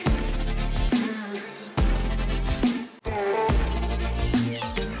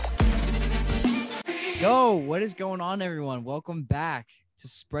Yo, what is going on, everyone? Welcome back to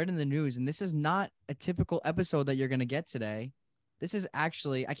Spreading the News. And this is not a typical episode that you're going to get today. This is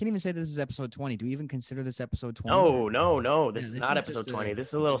actually, I can't even say this is episode 20. Do we even consider this episode 20? No. This is not episode 20. This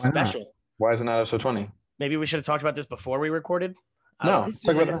is a little special. Why is it not episode 20? Maybe we should have talked about this before we recorded. No, This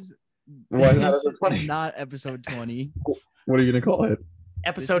talk about is why is it not episode 20? not episode 20. What are you going to call it?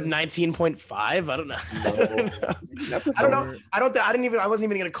 Episode 19.5. I don't know. I wasn't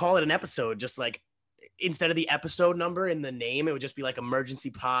even going to call it an episode. Just like instead of the episode number in the name, it would just be like emergency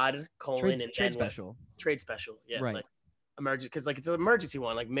pod : trade special. Trade special. Yeah. Right. Like emergency, because like it's an emergency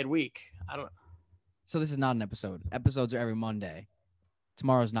one, like midweek. I don't know. So this is not an episode. Episodes are every Monday.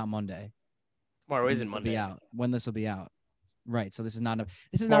 Tomorrow's not Monday. Tomorrow isn't Monday. When this will be out. Right. So this is not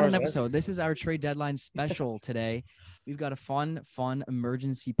an episode. This is our trade deadline special today. We've got a fun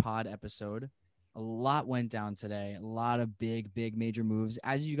emergency pod episode. A lot went down today. A lot of big major moves.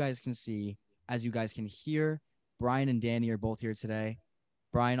 As you guys can see, as you guys can hear, Brian and Danny are both here today.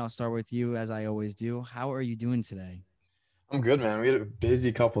 Brian, I'll start with you as I always do. How are you doing today? I'm good, man. We had a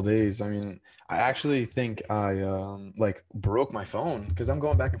busy couple days. I mean, I actually think I broke my phone because I'm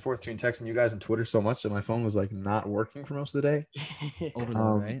going back and forth between texting you guys and Twitter so much that my phone was like not working for most of the day.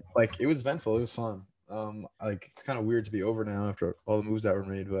 Overload, right? Like it was eventful. It was fun. It's kind of weird to be over now after all the moves that were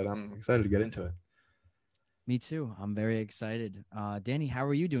made, but I'm excited to get into it. Me too. I'm very excited. Danny, how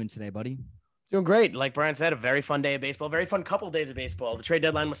are you doing today, buddy? Doing great. Like Brian said, a very fun day of baseball, very fun couple days of baseball. The trade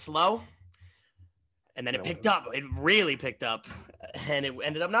deadline was slow. And then it picked up. It really picked up. And it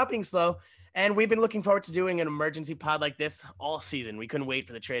ended up not being slow. And we've been looking forward to doing an emergency pod like this all season. We couldn't wait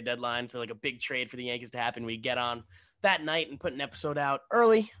for the trade deadline to like a big trade for the Yankees to happen. We get on that night and put an episode out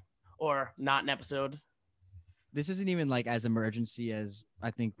early or not an episode. This isn't even like as emergency as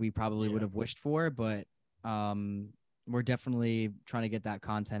I think we probably would have wished for, but we're definitely trying to get that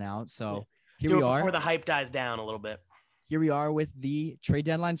content out. So here we are. Before the hype dies down a little bit. Here we are with the trade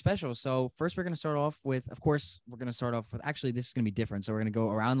deadline special. So first we're going to start off with, actually this is going to be different. So we're going to go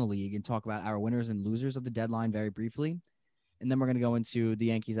around the league and talk about our winners and losers of the deadline very briefly. And then we're going to go into the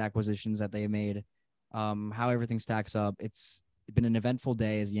Yankees acquisitions that they made, how everything stacks up. It's been an eventful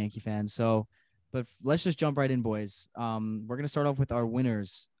day as a Yankee fan. So, but let's just jump right in, boys. We're going to start off with our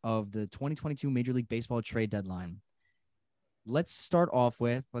winners of the 2022 Major League Baseball trade deadline. Let's start off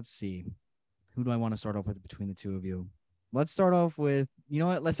with, let's see. Who do I want to start off with between the two of you? Let's start off with, you know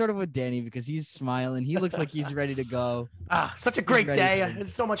what? Let's start off with Danny because he's smiling. He looks like he's ready to go. Such a great day.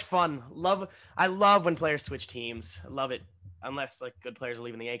 It's so much fun. I love when players switch teams. I love it. Unless like good players are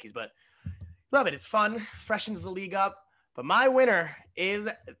leaving the Yankees, but love it. It's fun. Freshens the league up. But my winner is,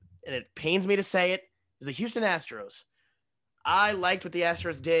 and it pains me to say it, is the Houston Astros. I liked what the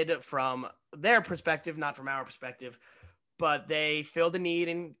Astros did from their perspective, not from our perspective. But they filled a need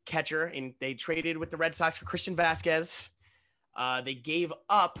in catcher, and they traded with the Red Sox for Christian Vasquez. They gave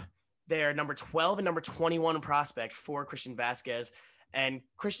up their number 12 and number 21 prospect for Christian Vasquez. And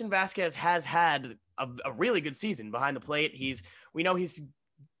Christian Vasquez has had a really good season behind the plate. We know he's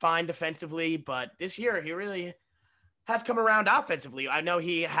fine defensively, but this year he really has come around offensively. I know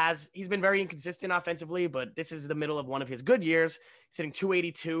he's been very inconsistent offensively, but this is the middle of one of his good years. He's hitting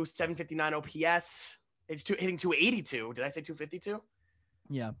 282, 759 OPS. It's hitting 282. Did I say 252?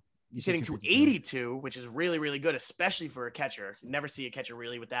 Yeah. He's hitting 282, which is really, really good, especially for a catcher. You never see a catcher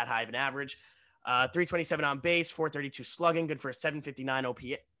really with that high of an average. 327 on base, 432 slugging, good for a 759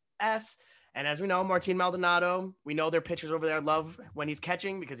 OPS. And as we know, Martin Maldonado, we know their pitchers over there love when he's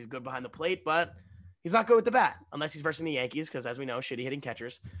catching because he's good behind the plate, but he's not good with the bat unless he's versing the Yankees because, as we know, shitty hitting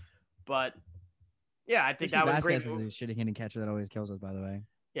catchers. But, yeah, I think that was great. Vasquez is a shitty hitting catcher that always kills us, by the way.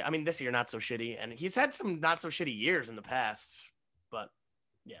 Yeah, I mean, this year, not so shitty. And he's had some not so shitty years in the past. But,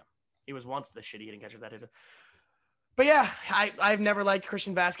 yeah, he was once the shitty hitting catcher, that is. But, yeah, I've never liked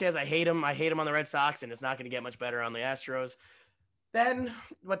Christian Vasquez. I hate him. I hate him on the Red Sox, and it's not going to get much better on the Astros. Then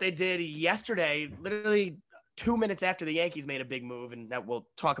what they did yesterday, literally 2 minutes after the Yankees made a big move, and that we'll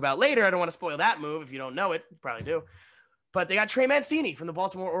talk about later. I don't want to spoil that move. If you don't know it, you probably do. But they got Trey Mancini from the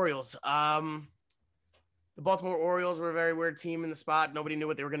Baltimore Orioles. The Baltimore Orioles were a very weird team in the spot. Nobody knew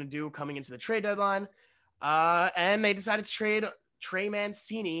what they were going to do coming into the trade deadline. And they decided to trade Trey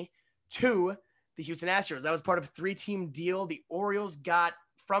Mancini to the Houston Astros. That was part of a 3-team deal. The Orioles got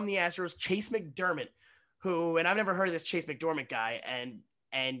from the Astros Chase McDermott, who, and I've never heard of this Chase McDermott guy,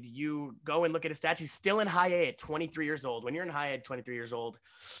 and you go and look at his stats, he's still in high A at 23 years old. When you're in high A at 23 years old,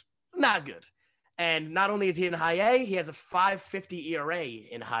 not good. And not only is he in high A, he has a 5.50 ERA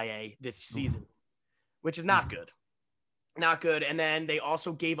in high A this season, which is not good. Not good. And then they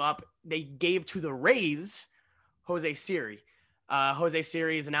also gave to the Rays Jose Siri. Jose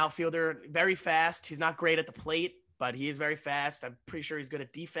Siri is an outfielder, very fast. He's not great at the plate, but he is very fast. I'm pretty sure he's good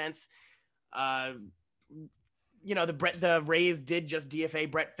at defense. The Rays did just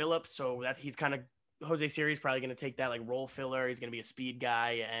DFA Brett Phillips, so he's kind of Jose Siri is probably going to take that like role filler. He's going to be a speed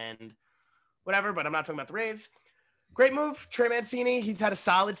guy and whatever, but I'm not talking about the Rays. Great move, Trey Mancini. He's had a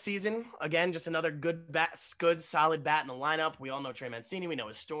solid season. Again, just another good solid bat in the lineup. We all know Trey Mancini. We know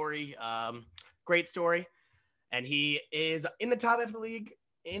his story. Great story. And he is in the top half of the league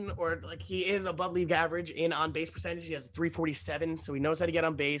he is above league average in on base percentage. He has 347, so he knows how to get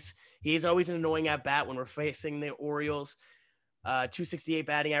on base. He's always an annoying at bat when we're facing the Orioles. 268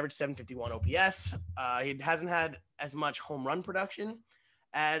 batting average, 751 OPS. He hasn't had as much home run production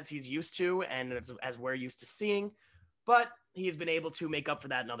as he's used to and as we're used to seeing, but he has been able to make up for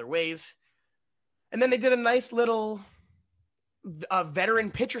that in other ways. And then they did a nice little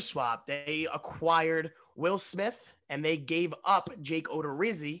veteran pitcher swap. They acquired Will Smith and they gave up Jake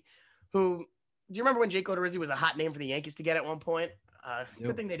Odorizzi, who, do you remember when Jake Odorizzi was a hot name for the Yankees to get at one point?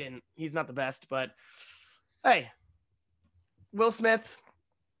 Good thing they didn't. He's not the best, but hey, Will Smith,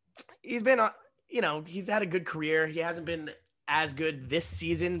 he's been, he's had a good career. He hasn't been as good this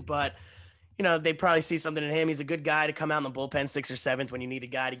season, but they probably see something in him. He's a good guy to come out in the bullpen 6th or 7th when you need a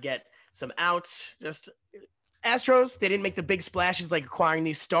guy to get some outs. Just Astros, they didn't make the big splashes like acquiring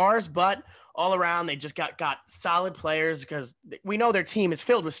these stars, but all around they just got solid players because we know their team is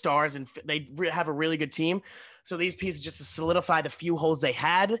filled with stars and they have a really good team. So these pieces just to solidify the few holes they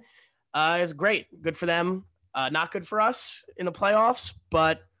had is great. Good for them. Not good for us in the playoffs,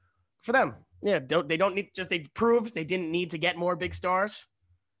 but for them. Yeah, they proved they didn't need to get more big stars.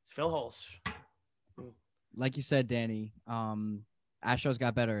 It's fill holes. Like you said, Danny, Astros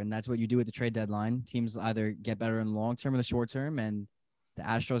got better, and that's what you do at the trade deadline. Teams either get better in the long term or the short term, and the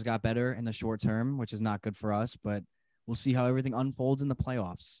Astros got better in the short term, which is not good for us, but we'll see how everything unfolds in the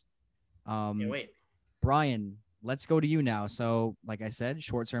playoffs. Can't wait. Brian, let's go to you now. So, like I said,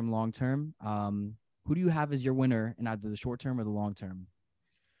 short term, long term. Who do you have as your winner in either the short term or the long term?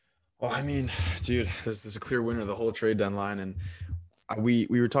 Well, I mean, dude, this is a clear winner of the whole trade deadline, and we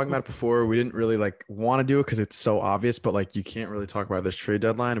were talking about it before. We didn't really want to do it because it's so obvious, but you can't really talk about this trade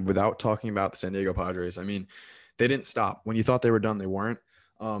deadline without talking about the San Diego Padres. I mean, they didn't stop. When you thought they were done, they weren't.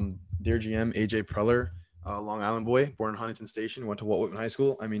 Their GM, AJ Preller, Long Island boy, born in Huntington Station, went to Walt Whitman High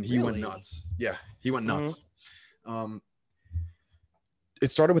School. I mean, he went nuts. Yeah, he went nuts. It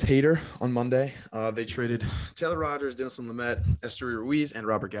started with Hader on Monday. They traded Taylor Rogers, Dinelson Lamet, Esteury Ruiz, and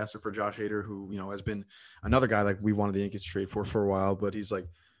Robert Gasser for Josh Hader, who, has been another guy we wanted the Yankees to trade for a while, but he's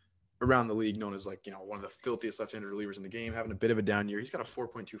around the league known as one of the filthiest left-handed relievers in the game, having a bit of a down year. He's got a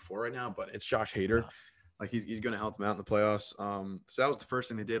 4.24 right now, but it's Josh Hader. He's going to help them out in the playoffs. So that was the first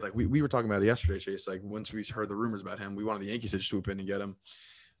thing they did. We were talking about it yesterday, Chase. Once we heard the rumors about him, we wanted the Yankees to just swoop in and get him.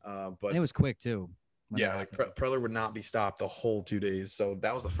 But and it was quick too. Yeah, Preller would not be stopped the whole 2 days. So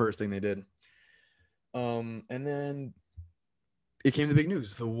that was the first thing they did. And then it came the big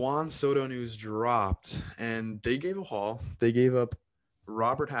news. The Juan Soto news dropped, and they gave a haul. They gave up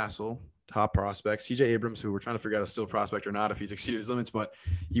Robert Hassel, top prospect, CJ Abrams, who we're trying to figure out if he's still a prospect or not, if he's exceeded his limits, but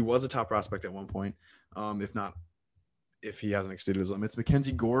he was a top prospect at one point. If he hasn't exceeded his limits.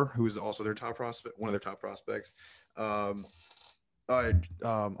 Mackenzie Gore, who is also their top prospect, one of their top prospects. Oh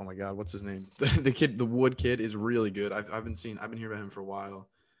my God, what's his name? The Wood kid is really good. I've been hearing about him for a while.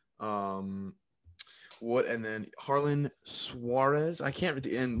 And then Harlan Suarez,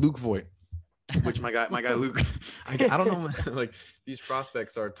 and Luke Voigt, which my guy Luke. I don't know. These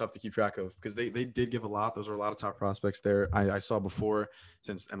prospects are tough to keep track of because they did give a lot. Those are a lot of top prospects there. I saw before,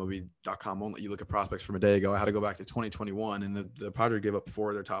 since MLB.com won't let you look at prospects from a day ago. I had to go back to 2021, and the Padres gave up 4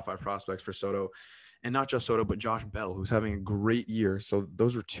 of their top 5 prospects for Soto. And not just Soto, but Josh Bell, who's having a great year. So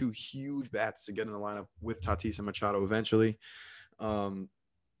those are 2 huge bats to get in the lineup with Tatis and Machado eventually. And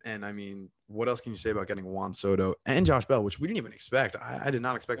I mean, what else can you say about getting Juan Soto and Josh Bell, which we didn't even expect? I did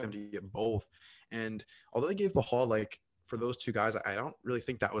not expect them to get both. And although they gave the haul, for those 2 guys, I don't really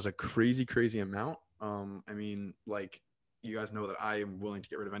think that was a crazy amount. I mean, you guys know that I am willing to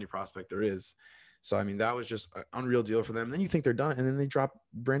get rid of any prospect there is. So, I mean, that was just an unreal deal for them. And then you think they're done, and then they drop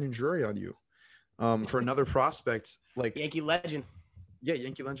Brandon Drury on you. For another prospect, Yankee legend. Yeah,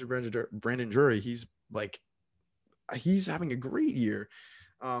 Yankee legend Brandon Drury. He's having a great year.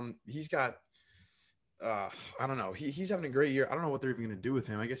 He's got I don't know. He's having a great year. I don't know what they're even going to do with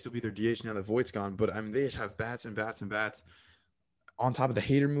him. I guess he'll be their DH now that Voigt's gone. But I mean, they just have bats and bats and bats on top of the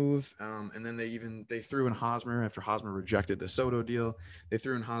Hader move. And then they threw in Hosmer after Hosmer rejected the Soto deal. They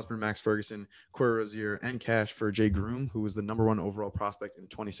threw in Hosmer, Max Ferguson, Corey Rozier, and cash for Jay Groom, who was the #1 overall prospect in the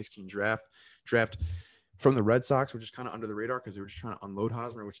 2016 draft. from the Red Sox were just kind of under the radar because they were just trying to unload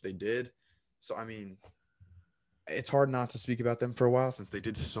Hosmer, which they did. So, I mean, it's hard not to speak about them for a while since they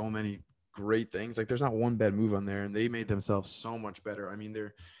did so many great things. Like, there's not one bad move on there, and they made themselves so much better. I mean,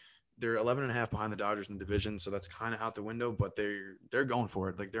 they're 11 and a half behind the Dodgers in the division, so that's kind of out the window, but they're going for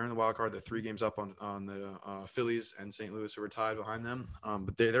it. Like, they're in the wild card. They're 3 games up on the Phillies and St. Louis, who are tied behind them.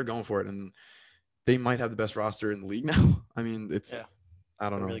 But they're going for it, and they might have the best roster in the league now. I mean, it's I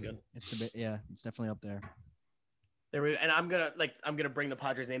don't know. Really good. It's it's definitely up there. And I'm gonna bring the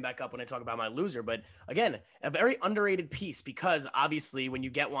Padres name back up when I talk about my loser. But again, a very underrated piece, because obviously when you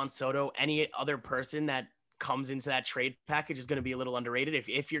get Juan Soto, any other person that comes into that trade package is going to be a little underrated.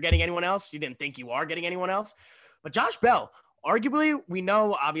 If you're getting anyone else, you didn't think you are getting anyone else. But Josh Bell, arguably, we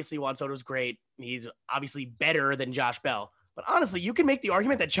know obviously Juan Soto's great. He's obviously better than Josh Bell. But honestly, you can make the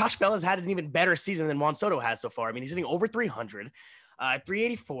argument that Josh Bell has had an even better season than Juan Soto has so far. I mean, he's hitting over 300,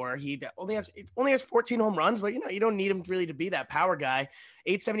 384. He only has 14 home runs, but you don't need him really to be that power guy.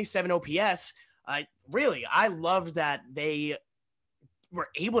 877 OPS. Really, I loved that they were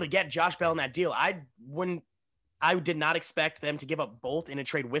able to get Josh Bell in that deal. I did not expect them to give up both in a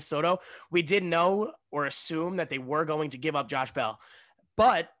trade with Soto. We did know or assume that they were going to give up Josh Bell,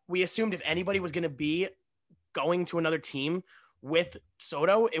 but we assumed if anybody was going to be going to another team with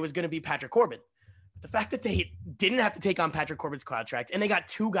Soto, it was going to be Patrick Corbin. The fact that they didn't have to take on Patrick Corbin's contract, and they got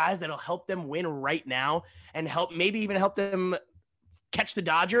 2 guys that'll help them win right now and maybe even help them catch the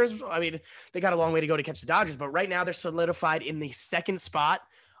Dodgers. I mean, they got a long way to go to catch the Dodgers, but right now they're solidified in the 2nd spot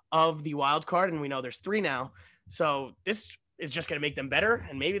of the wild card, and we know there's 3 now. So this is just going to make them better,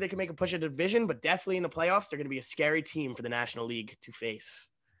 and maybe they can make a push at division, but definitely in the playoffs, they're going to be a scary team for the National League to face.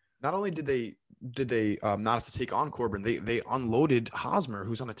 Not only did they not have to take on Corbin, they unloaded Hosmer,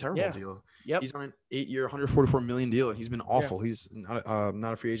 who's on a terrible deal. Yep. He's on an 8-year, $144 million deal, and he's been awful. Yeah. He's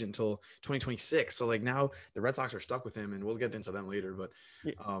not a free agent until 2026. So like now the Red Sox are stuck with him, and we'll get into them later. But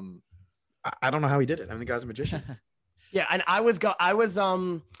I don't know how he did it. I mean, the guy's a magician. Yeah, and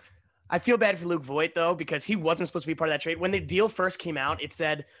I feel bad for Luke Voigt, though, because he wasn't supposed to be part of that trade. When the deal first came out, it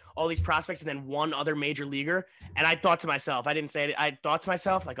said all these prospects and then one other major leaguer. And I thought to myself, I didn't say it. I thought to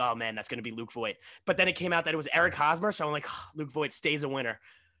myself, like, oh, man, that's going to be Luke Voigt. But then it came out that it was Eric Hosmer. So I'm like, oh, Luke Voigt stays a winner.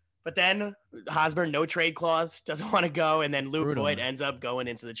 But then Hosmer, no trade clause, doesn't want to go. And then Luke Voigt ends up going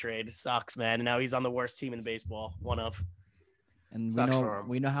into the trade. It sucks, man. And now he's on the worst team in baseball, one of. And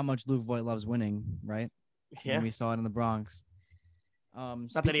we know how much Luke Voigt loves winning, right? Yeah. And we saw it in the Bronx.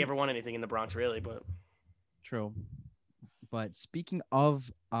 Not that he ever won anything in the Bronx, really, but true. But speaking of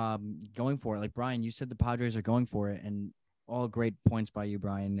going for it, like Brian, you said the Padres are going for it, and all great points by you,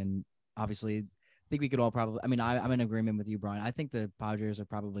 Brian. And obviously, I think we could all probably. I mean, I'm in agreement with you, Brian. I think the Padres are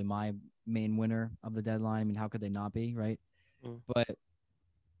probably my main winner of the deadline. I mean, how could they not be, right? But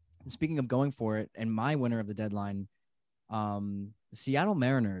speaking of going for it, and my winner of the deadline, the Seattle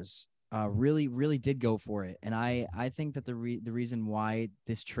Mariners. Really did go for it. And I think that the reason why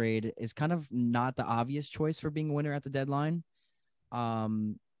this trade is kind of not the obvious choice for being a winner at the deadline.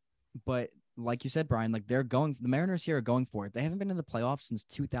 But like you said, Brian, like the Mariners here are going for it. They haven't been in the playoffs since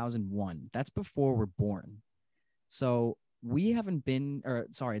 2001. That's before we're born. So the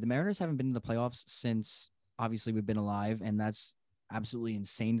Mariners haven't been in the playoffs since obviously we've been alive. And that's absolutely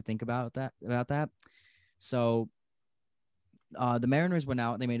insane to think about that. So the Mariners went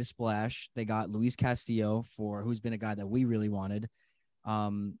out. They made a splash. They got Luis Castillo who's been a guy that we really wanted.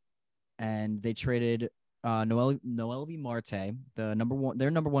 And they traded Noelvi Marte, their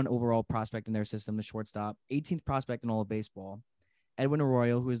number one overall prospect in their system, the shortstop, 18th prospect in all of baseball. Edwin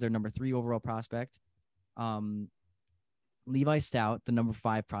Arroyo, who is their number 3 overall prospect. Levi Stout, the number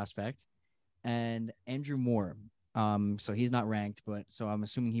 5 prospect, and Andrew Moore. So he's not ranked, but so I'm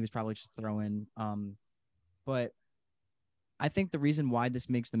assuming he was probably just throw in. But I think the reason why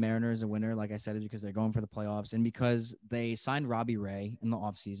this makes the Mariners a winner, like I said, is because they're going for the playoffs and because they signed Robbie Ray in the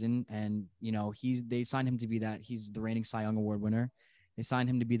offseason. And, they signed him to be he's the reigning Cy Young Award winner. They signed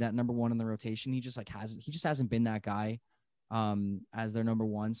him to be that number 1 in the rotation. He just hasn't been that guy as their number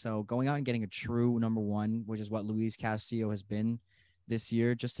 1. So going out and getting a true number 1, which is what Luis Castillo has been this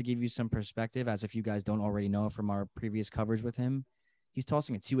year, just to give you some perspective, as if you guys don't already know from our previous coverage with him, he's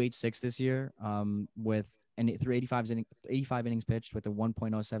tossing a 2.86 this year with through 85 innings pitched with a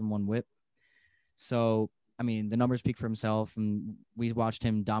 1.071 whip. So, I mean, the numbers speak for himself, and we watched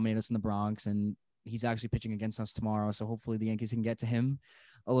him dominate us in the Bronx, and he's actually pitching against us tomorrow. So hopefully the Yankees can get to him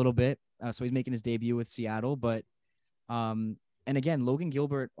a little bit. So he's making his debut with Seattle. But, and again, Logan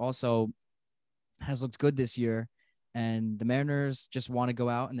Gilbert also has looked good this year, and the Mariners just want to go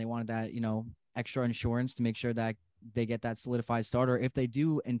out and they wanted that, extra insurance to make sure that they get that solidified starter if they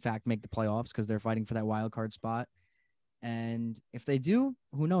do in fact make the playoffs, because they're fighting for that wild card spot. And if they do,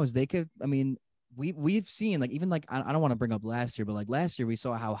 who knows? They could. I mean, we've seen like even like I don't want to bring up last year, but like last year we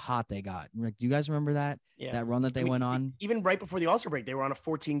saw how hot they got. Like, do you guys remember that run that they went on? Even right before the All-Star break, they were on a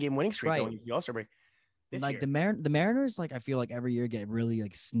 14-game winning streak Right. going into the All-Star break. Like the Mariners, like I feel like every year get really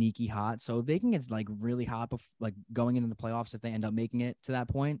like sneaky hot. So if they can get like really hot, like going into the playoffs, if they end up making it to that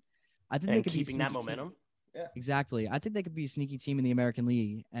point, I think they could keeping be that momentum. Team. Yeah, exactly. I think they could be a sneaky team in the American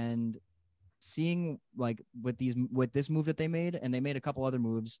League. And seeing like with this move that they made, and they made a couple other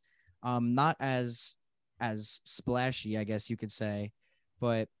moves, not as splashy, I guess you could say,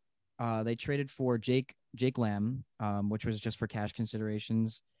 but they traded for Jake Lamb, which was just for cash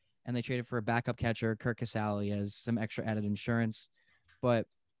considerations. And they traded for a backup catcher, Kirk Casale, as some extra added insurance. But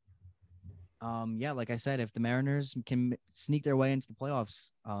yeah, like I said, if the Mariners can sneak their way into the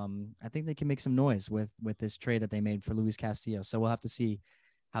playoffs, I think they can make some noise with this trade that they made for Luis Castillo. So we'll have to see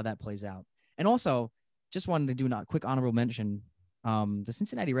how that plays out. And also, just wanted to do a quick honorable mention. The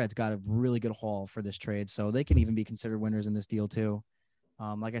Cincinnati Reds got a really good haul for this trade, so they can even be considered winners in this deal too.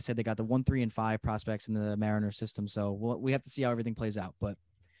 Like I said, they got the 1, 3, and 5 prospects in the Mariners system, so we have to see how everything plays out. But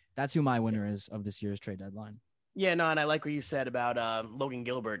that's who my winner is of this year's trade deadline. Yeah, no, and I like what you said about Logan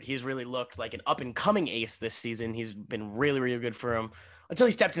Gilbert. He's really looked like an up-and-coming ace this season. He's been really, really good for him until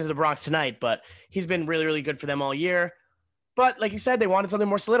he stepped into the Bronx tonight, but he's been really, really good for them all year. But like you said, they wanted something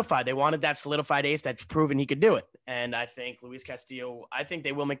more solidified. They wanted that solidified ace that's proven he could do it. And I think Luis Castillo, I think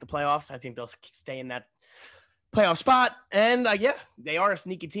they will make the playoffs. I think they'll stay in that playoff spot. And yeah, they are a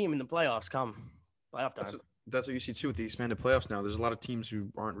sneaky team in the playoffs come playoff time. That's what you see too with the expanded playoffs now. There's a lot of teams who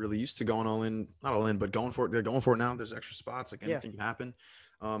aren't really used to going all in, not all in, but going for it. They're going for it now. There's extra spots, like anything can happen.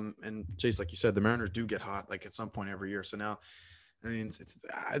 And Chase, like you said, the Mariners do get hot like at some point every year. So now, I mean,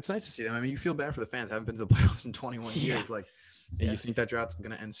 it's nice to see them. I mean, you feel bad for the fans. Haven't been to the playoffs in 21 years. Like, and you think that drought's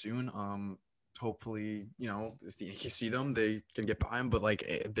gonna end soon. Hopefully, you know, if you see them, they can get by them. But like,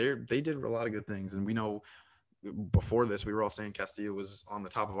 they did a lot of good things, and we know. Before this, we were all saying Castillo was on the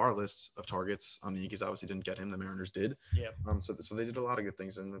top of our list of targets. The Yankees obviously didn't get him. The Mariners did. Yeah. So they did a lot of good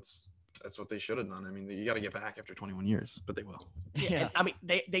things, and that's what they should have done. I mean, you got to get back after 21 years, but they will. Yeah. And, I mean,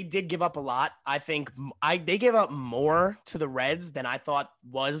 they did give up a lot. I think they gave up more to the Reds than I thought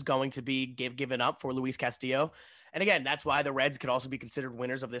was going to be given up for Luis Castillo. And again, that's why the Reds could also be considered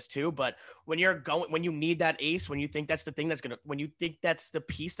winners of this too. But when you need that ace, when you think that's the thing when you think that's the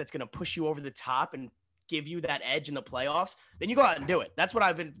piece that's going to push you over the top and give you that edge in the playoffs, then you go out and do it. That's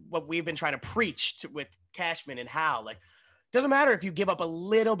what we've been trying to preach with Cashman and Hal. Like, doesn't matter if you give up a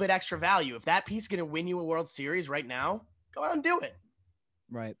little bit extra value. If that piece is going to win you a World Series right now, go out and do it.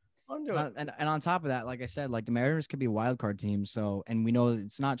 Right. Go out and do it. And on top of that, like I said, like the Mariners could be a wild card team. So, and we know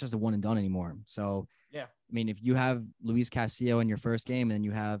it's not just a one and done anymore. So, yeah. I mean, if you have Luis Castillo in your first game and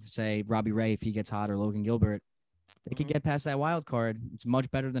you have, say, Robbie Ray, if he gets hot, or Logan Gilbert, they could get past that wild card. It's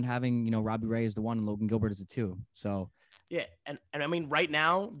much better than having, you know, Robbie Ray is the 1 and Logan Gilbert is the 2. So yeah, and I mean, right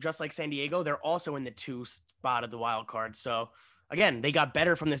now, just like San Diego, they're also in the 2 spot of the wild card. So again, they got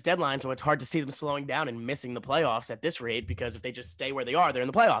better from this deadline, so it's hard to see them slowing down and missing the playoffs at this rate, because if they just stay where they are, they're in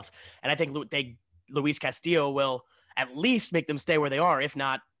the playoffs. And I think Luis Castillo will at least make them stay where they are, if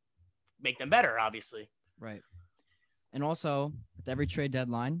not make them better, obviously. Right. And also, with every trade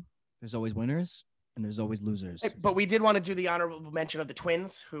deadline, there's always winners and there's always losers. But we did want to do the honorable mention of the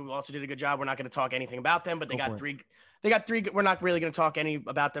Twins, who also did a good job. We're not going to talk anything about them, but they got three. We're not really going to talk any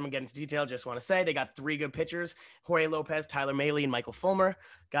about them and get into detail. Just want to say they got 3 good pitchers: Jorge Lopez, Tyler Mahle, and Michael Fulmer.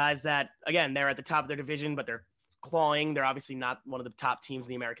 Guys that, again, they're at the top of their division, but they're clawing. They're obviously not one of the top teams in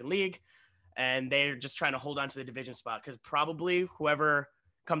the American League, and they're just trying to hold on to the division spot, because probably whoever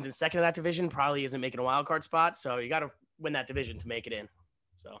comes in second in that division probably isn't making a wild card spot. So you got to win that division to make it in.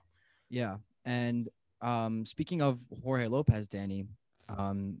 So yeah. And speaking of Jorge Lopez, Danny,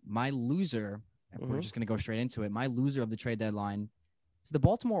 my loser, if we're just going to go straight into it, my loser of the trade deadline is the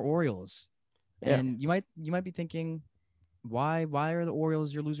Baltimore Orioles. Yeah. And you might be thinking, why are the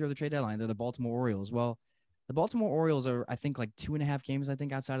Orioles your loser of the trade deadline? They're the Baltimore Orioles. Well, the Baltimore Orioles are, I think, like 2.5 games,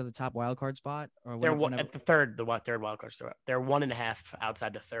 outside of the top wild card spot. Or they're at the third wild card spot. They're 1.5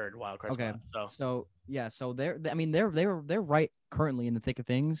 outside the third wild card spot. So yeah, so they're right currently in the thick of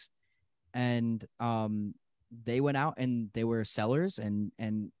things. And they went out and they were sellers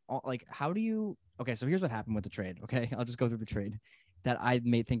and like, how do you, okay, so here's what happened with the trade. Okay, I'll just go through the trade that I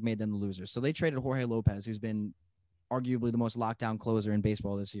think made them the losers. So they traded Jorge Lopez, who's been arguably the most lockdown closer in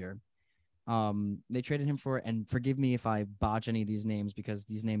baseball this year. They traded him for, and forgive me if I botch any of these names because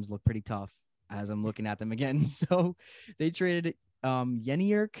these names look pretty tough as I'm looking at them again. So they traded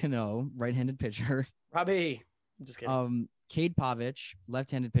Yenier Cano, right-handed pitcher. Robbie. Just kidding. Cade Pavich,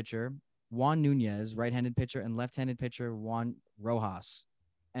 left-handed pitcher, Juan Nunez, right-handed pitcher, and left-handed pitcher Juan Rojas.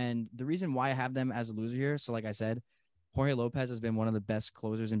 And the reason why I have them as a loser here, so like I said, Jorge Lopez has been one of the best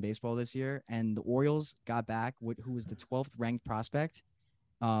closers in baseball this year, and the Orioles got back who was the 12th ranked prospect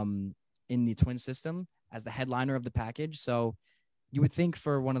in the Twin system as the headliner of the package. So you would think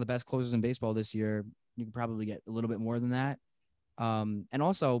for one of the best closers in baseball this year, you could probably get a little bit more than that. And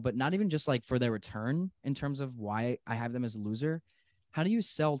also, but not even just like for their return in terms of why I have them as a loser. How do you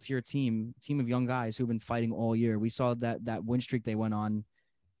sell to your team of young guys who've been fighting all year? We saw that win streak they went on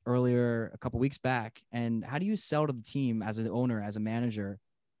earlier a couple weeks back. And how do you sell to the team as an owner, as a manager,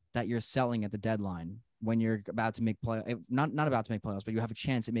 that you're selling at the deadline when you're about to make not about to make playoffs, but you have a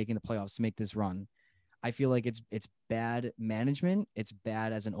chance at making the playoffs to make this run? I feel like it's bad management. It's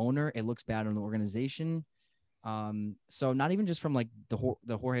bad as an owner. It looks bad on the organization. So not even just from like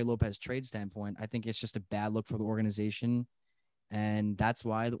the Jorge Lopez trade standpoint, I think it's just a bad look for the organization. And that's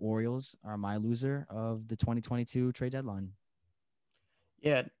why the Orioles are my loser of the 2022 trade deadline.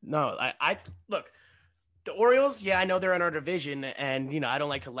 Yeah, no, I look, the Orioles. Yeah, I know they're in our division, and I don't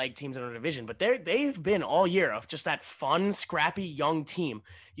like teams in our division, but they've been all year of just that fun, scrappy, young team.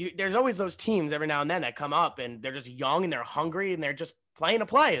 There's always those teams every now and then that come up, and they're just young and they're hungry and they're just playing to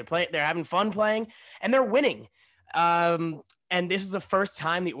play. They're having fun playing, and they're winning. And this is the first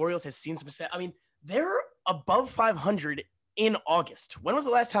time the Orioles has seen some. I mean, they're above 500 in August. When was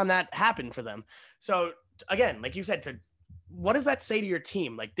the last time that happened for them? So again, like you said, what does that say to your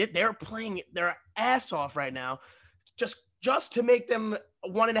team? Like they're playing their ass off right now, just to make them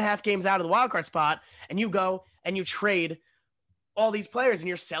 1.5 games out of the wild card spot. And you go and you trade all these players and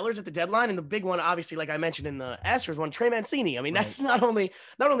your sellers at the deadline. And the big one, obviously, like I mentioned in the Astros one, Trey Mancini. I mean, that's not only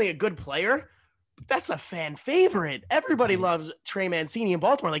a good player, but that's a fan favorite. Everybody loves Trey Mancini in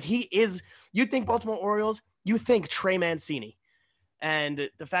Baltimore. Like he is, you think Baltimore Orioles, you think Trey Mancini. And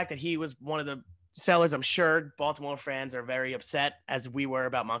the fact that he was one of the sellers, I'm sure Baltimore fans are very upset, as we were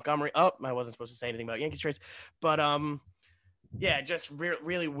about Montgomery. Oh, I wasn't supposed to say anything about Yankees trades, but yeah, just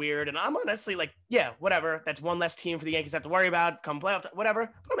really weird. And I'm honestly like, yeah, whatever. That's one less team for the Yankees to have to worry about come playoff, whatever.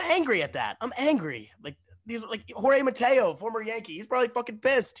 But I'm angry at that. I'm angry. Like these, like Jorge Mateo, former Yankee, he's probably fucking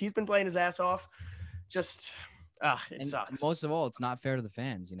pissed. He's been playing his ass off. Just, it sucks. Most of all, it's not fair to the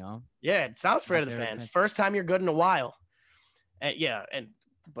fans, Yeah, it sounds fair to the fans. First time you're good in a while.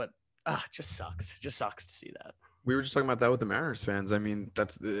 But just sucks. Just sucks to see that. We were just talking about that with the Mariners fans. I mean,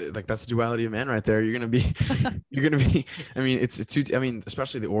 that's the duality of man right there. You're gonna be. I mean, it's two. I mean,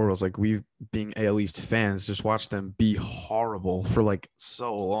 especially the Orioles. Like we being AL East fans, just watch them be horrible for like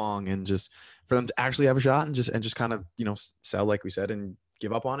so long, and just for them to actually have a shot and just kind of sell like we said and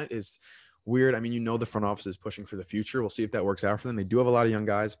give up on it is weird. I mean, the front office is pushing for the future. We'll see if that works out for them. They do have a lot of young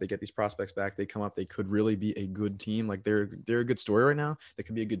guys. If they get these prospects back, they come up, they could really be a good team. Like they're a good story right now. They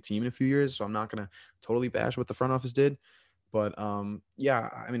could be a good team in a few years. So I'm not going to totally bash what the front office did. But yeah,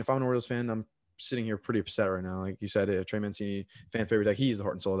 I mean, if I'm an Orioles fan, I'm sitting here pretty upset right now. Like you said, Trey Mancini, fan favorite, like he's the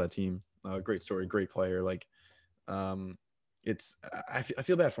heart and soul of that team. Great story, great player. Like I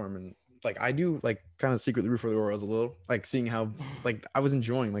feel bad for him. And like I do like kind of secretly root for the Orioles a little, like seeing how like I was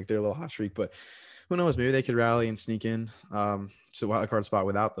enjoying like their little hot streak, but who knows, maybe they could rally and sneak in to a wild card spot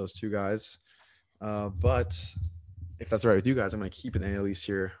without those two guys. But if that's all right with you guys, I'm going to keep it in the AL East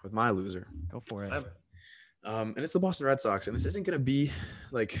here with my loser. Go for it. And it's the Boston Red Sox, and this isn't going to be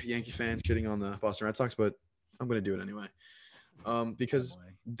like Yankee fans shitting on the Boston Red Sox, but I'm going to do it anyway. Because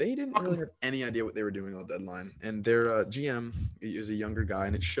they didn't really have any idea what they were doing all deadline. And their GM is a younger guy,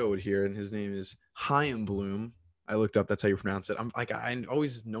 and it showed here, and his name is Chaim Bloom. I looked up, that's how you pronounce it. I'm like, I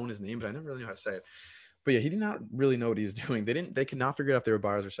always known his name, but I never really knew how to say it. But yeah, he did not really know what he was doing. They could not figure out if they were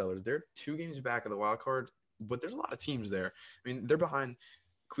buyers or sellers. They're 2 games back of the wild card, but there's a lot of teams there. I mean, they're behind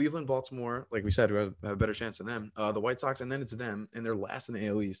Cleveland, Baltimore, like we said, who have a better chance than them. The White Sox, and then it's them, and they're last in the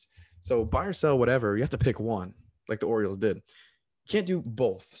AL East. So buy or sell, whatever. You have to pick one, like the Orioles did. You can't do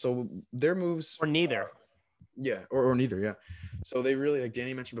both. So their moves or neither. Yeah, or neither. Yeah. So they really, like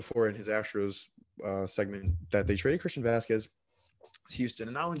Danny mentioned before in his Astros segment, that they traded Christian Vasquez to Houston,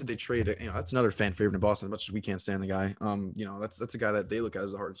 and not only did they trade it, that's another fan favorite in Boston. As much as we can't stand the guy, that's a guy that they look at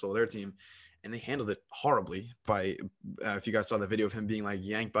as the heart and soul of their team. And they handled it horribly by, if you guys saw the video of him being like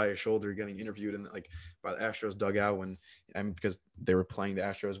yanked by his shoulder, getting interviewed in like by the Astros dugout because they were playing the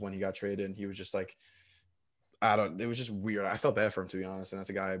Astros when he got traded, and he was just like, it was just weird. I felt bad for him, to be honest. And that's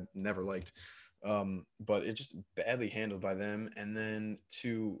a guy I never liked. But it just badly handled by them. And then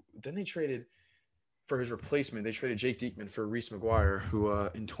they traded for his replacement. They traded Jake Diekman for Reese McGuire, who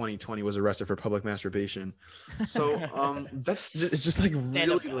in 2020 was arrested for public masturbation. So that's just, it's just like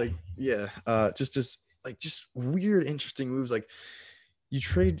really like, yeah, just like just weird, interesting moves. Like you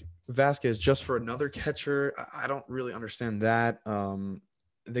trade Vasquez just for another catcher. I don't really understand that.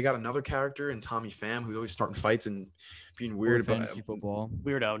 They got another character in Tommy Pham who's always starting fights and being weird. But fantasy football.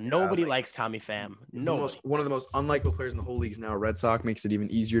 Weirdo. Nobody likes Tommy Pham. One of the most unlikable players in the whole league is now a Red Sox. Makes it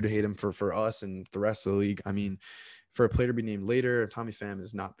even easier to hate him for us and the rest of the league. I mean, for a player to be named later, Tommy Pham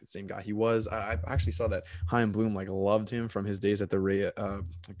is not the same guy he was. I actually saw that Chaim Bloom like loved him from his days at the Ray.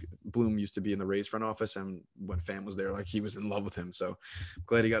 Bloom used to be in the Rays front office, and when Pham was there, like he was in love with him. So I'm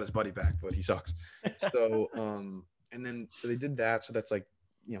glad he got his buddy back, but he sucks. So and then so they did that. So that's like,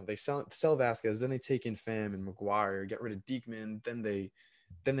 you know, they sell Vasquez, then they take in Pham and McGuire, get rid of Diekman, then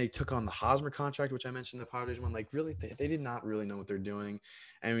they took on the Hosmer contract, which I mentioned the Padres one. Like really, they did not really know what they're doing.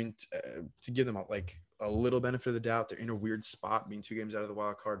 I mean, to give them a little benefit of the doubt, they're in a weird spot, being 2 games out of the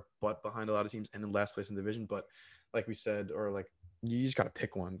wild card, but behind a lot of teams and in last place in the division. But like we said, or like you just got to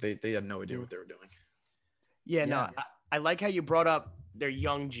pick one. They had no idea what they were doing. Yeah, no, I like how you brought up their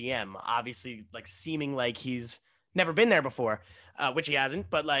young GM, obviously like seeming like he's never been there before, which he hasn't,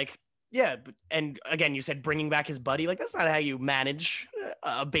 but like, yeah. And again, you said bringing back his buddy, like that's not how you manage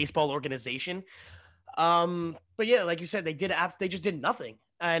a baseball organization. But yeah, like you said, they just did nothing.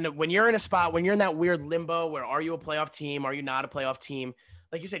 And when you're in a spot, when you're in that weird limbo where are you a playoff team? Are you not a playoff team?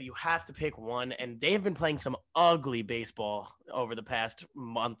 Like you said, you have to pick one, and they have been playing some ugly baseball over the past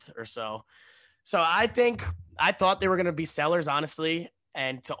month or so. So I thought they were going to be sellers, honestly,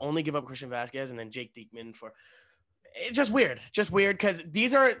 and to only give up Christian Vasquez and then Jake Diekman for it's just weird because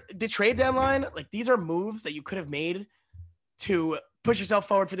these are the trade deadline. Like these are moves that you could have made to push yourself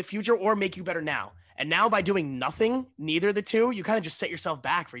forward for the future or make you better now. And now by doing nothing, neither of the two, you kind of just set yourself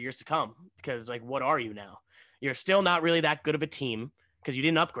back for years to come because like, what are you now? You're still not really that good of a team because you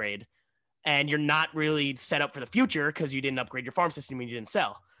didn't upgrade, and you're not really set up for the future because you didn't upgrade your farm system and you didn't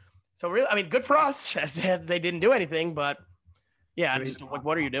sell. So really, I mean, good for us as they didn't do anything, but yeah, just like,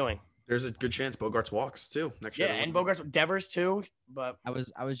 what are you doing? There's a good chance Bogarts walks too next year. Yeah, and Bogarts, Devers too. But I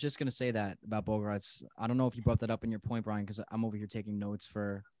was just gonna say that about Bogarts. I don't know if you brought that up in your point, Brian, because I'm over here taking notes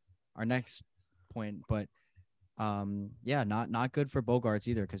for our next point. But yeah, not good for Bogarts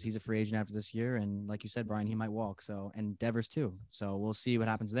either because he's a free agent after this year, and like you said, Brian, he might walk. So and Devers too. So we'll see what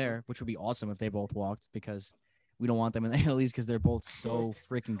happens there, which would be awesome if they both walked because we don't want them in the AL East because they're both so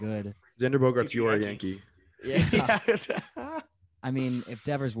freaking good. Xander Bogaerts, you are a Yankee. Yeah. I mean, if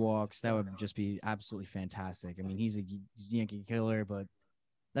Devers walks, that would just be absolutely fantastic. I mean, he's a Yankee killer, but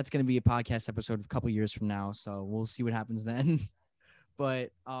that's going to be a podcast episode a couple years from now, so we'll see what happens then.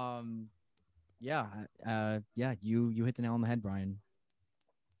 But yeah, you hit the nail on the head, Brian.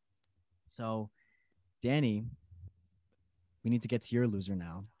 So, Danny, we need to get to your loser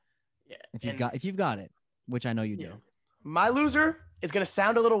now. Yeah, if you've got it, which I know you do. My loser is going to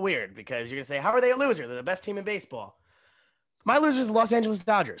sound a little weird because you're going to say, "How are they a loser? They're the best team in baseball." My loser is the Los Angeles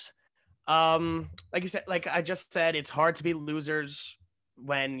Dodgers. Like you said, like I just said, it's hard to be losers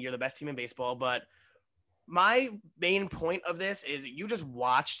when you're the best team in baseball. But my main point of this is you just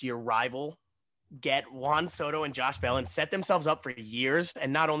watched your rival get Juan Soto and Josh Bell and set themselves up for years.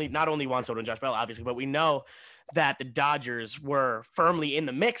 And not only Juan Soto and Josh Bell, obviously, but we know that the Dodgers were firmly in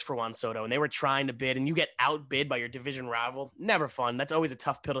the mix for Juan Soto and they were trying to bid, and you get outbid by your division rival. Never fun. That's always a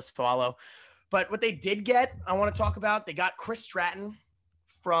tough pill to swallow. But what they did get, I want to talk about, they got Chris Martin.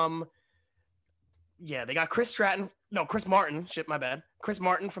 Chris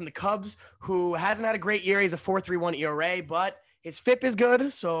Martin from the Cubs, who hasn't had a great year. He's a 4.31 ERA, but his FIP is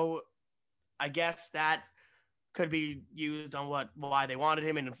good. So I guess that could be used on why they wanted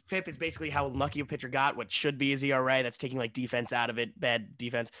him. And FIP is basically how lucky a pitcher got what should be his ERA. That's taking like defense out of it, bad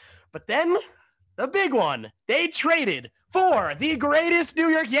defense. But then the big one, they traded for the greatest New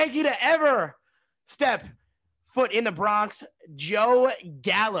York Yankee to ever step foot in the Bronx, Joe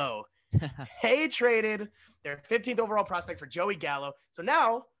Gallo. They traded their 15th overall prospect for Joey Gallo. So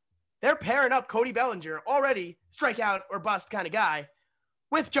now they're pairing up Cody Bellinger, already strikeout or bust kind of guy,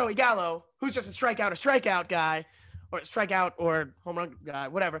 with Joey Gallo, who's just a strikeout guy, or strikeout or home run guy,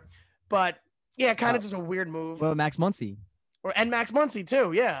 whatever. But yeah, kind of just a weird move. Well, Max Muncy. And Max Muncy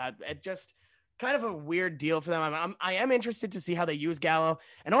too. Yeah, it just kind of a weird deal for them. I am interested to see how they use Gallo.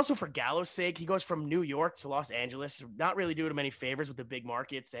 And also for Gallo's sake, he goes from New York to Los Angeles, not really doing him any favors with the big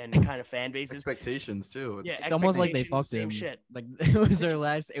markets and kind of fan bases. Expectations too. It's almost like they fucked him. Shit. Like it was their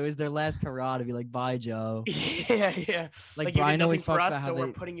last hurrah to be like, bye, Joe. Yeah. Like Brian always talks about how we're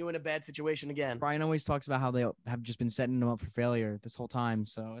putting you in a bad situation again. Brian always talks about how they have just been setting them up for failure this whole time.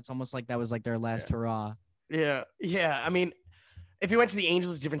 So it's almost like that was like their last hurrah. Yeah. I mean, if you went to the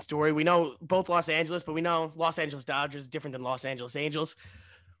Angels, it's a different story. We know both Los Angeles, but we know Los Angeles Dodgers is different than Los Angeles Angels.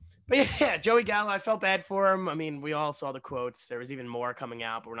 But yeah, Joey Gallo, I felt bad for him. I mean, we all saw the quotes. There was even more coming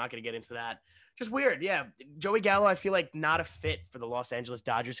out, but we're not going to get into that. Just weird. Yeah. Joey Gallo, I feel like not a fit for the Los Angeles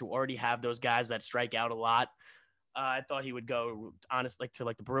Dodgers, who already have those guys that strike out a lot. I thought he would go, honestly, to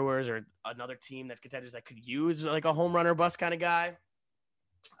like the Brewers or another team that's contenders that could use like a home run or bust kind of guy.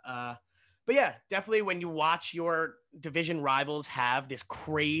 But yeah, definitely when you watch your division rivals have this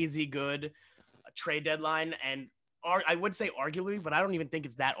crazy good trade deadline, and I would say arguably, but I don't even think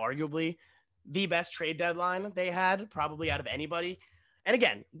it's that arguably the best trade deadline they had probably out of anybody. And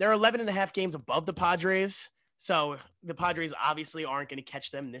again, they're 11 and a half games above the Padres. So the Padres obviously aren't going to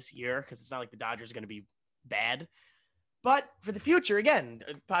catch them this year because it's not like the Dodgers are going to be bad. But for the future, again,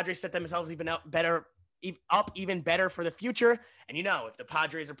 Padres set themselves even up even better for the future. And if the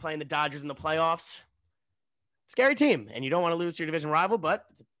Padres are playing the Dodgers in the playoffs, scary team. And you don't want to lose to your division rival, but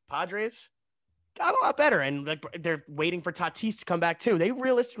the Padres got a lot better. And like they're waiting for Tatis to come back too. They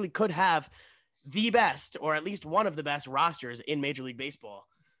realistically could have the best, or at least one of the best rosters in Major League Baseball.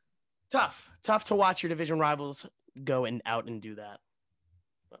 Tough to watch your division rivals go out and do that.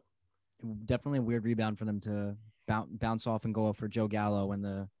 Definitely a weird rebound for them to bounce off and go up for Joe Gallo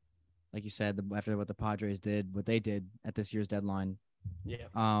when like you said, after what the Padres did, what they did at this year's deadline. Yeah.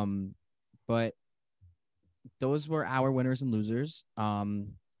 But those were our winners and losers.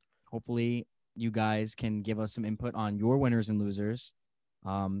 Hopefully you guys can give us some input on your winners and losers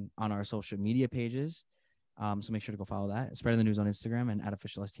on our social media pages. So make sure to go follow that. Spread the news on Instagram and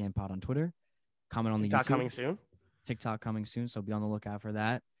 @officialstnpod on Twitter. Comment on TikTok the YouTube. coming soon. TikTok coming soon, so be on the lookout for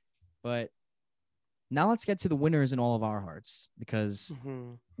that. But now let's get to the winners in all of our hearts because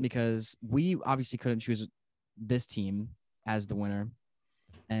we obviously couldn't choose this team as the winner.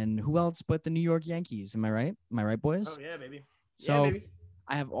 And who else but the New York Yankees? Am I right? Am I right, boys? Oh, yeah, baby. So yeah, baby.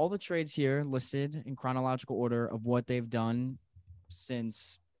 I have all the trades here listed in chronological order of what they've done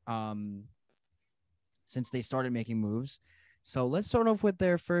since they started making moves. So let's start off with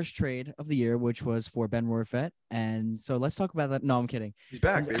their first trade of the year, which was for Ben Rortvedt. And so let's talk about that. No, I'm kidding. He's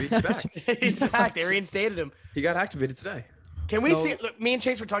back, baby. He's back. He's back. They reinstated him. He got activated today. Can we see? Look, me and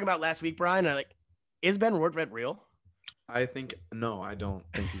Chase were talking about last week, Brian. Is Ben Rortvedt real? I don't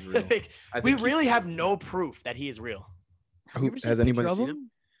think he's real. We really have no proof that he is real. Has anybody seen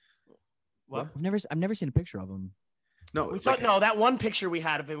him? What? I've never seen a picture of him. No, that one picture we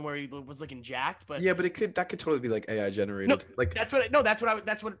had of him where he was looking jacked, but yeah, but that could totally be like AI generated. That's what I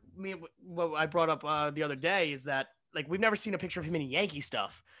brought up the other day is that like we've never seen a picture of him in Yankee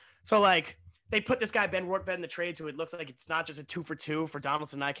stuff. So like they put this guy Ben Rortvedt in the trade, so it looks like it's not just a 2-for-2 for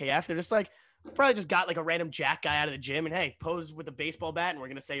Donaldson and IKF. They're just like probably just got like a random jack guy out of the gym and hey, pose with a baseball bat, and we're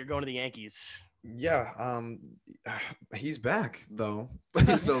gonna say you're going to the Yankees. Yeah, he's back though.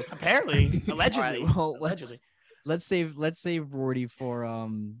 So apparently, allegedly. Right, well, allegedly. Let's save Rorty for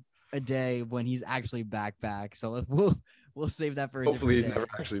a day when he's actually back. So we'll save that for. Hopefully, he's never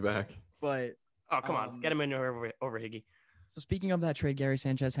actually back. But come on, get him in over Higgy. So speaking of that trade, Gary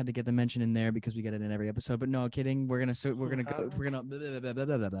Sanchez had to get the mention in there because we get it in every episode. But no kidding, we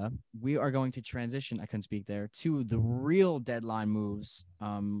are going to transition. I couldn't speak there to the real deadline moves.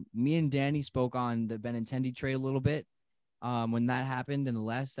 Me and Danny spoke on the Benintendi trade a little bit when that happened in the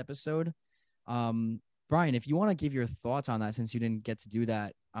last episode. Brian, if you want to give your thoughts on that, since you didn't get to do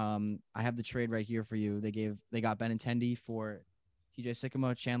that, I have the trade right here for you. They got Benintendi for TJ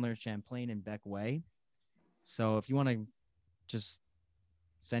Sycamore, Chandler Champlain, and Beck Way. So if you want to just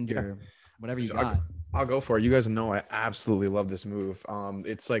send your whatever you got. I'll go for it. You guys know I absolutely love this move.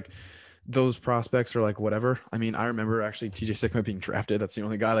 It's like those prospects are like whatever. I mean, I remember actually TJ Sycamore being drafted. That's the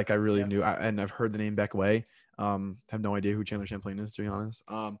only guy like I really knew. And I've heard the name Beck Way. Have no idea who Chandler Champlain is, to be honest.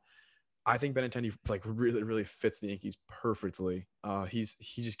 I think Benintendi like really, really fits the Yankees perfectly. He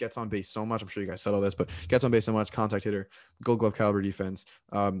just gets on base so much. I'm sure you guys said all this, but gets on base so much. Contact hitter, Gold Glove caliber defense.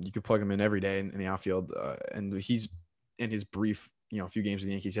 You could plug him in every day in the outfield, and he's in his brief, few games with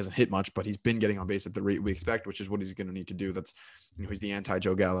the Yankees. He hasn't hit much, but he's been getting on base at the rate we expect, which is what he's going to need to do. That's, he's the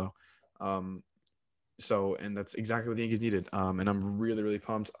anti-Joe Gallo. And that's exactly what the Yankees needed. And I'm really, really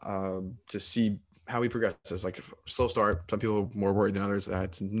pumped to see how he progresses. Like slow start. Some people are more worried than others.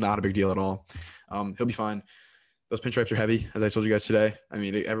 It's not a big deal at all. He'll be fine. Those pinstripes are heavy, as I told you guys today. I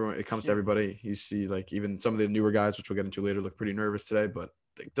mean, it comes to everybody. You see, like even some of the newer guys, which we'll get into later, look pretty nervous today, but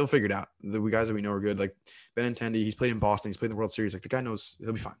they'll figure it out. The guys that we know are good. Like Benintendi, he's played in Boston. He's played in the World Series. Like the guy knows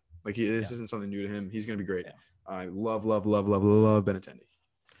he'll be fine. Like this isn't something new to him. He's gonna be great. Yeah. I love Benintendi.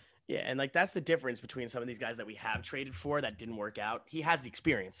 Yeah, and like that's the difference between some of these guys that we have traded for that didn't work out. He has the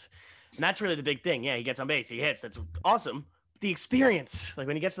experience, and that's really the big thing. Yeah, he gets on base, he hits. That's awesome. The experience, like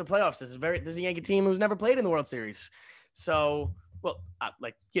when he gets to the playoffs, this is a Yankee team who's never played in the World Series. So Well,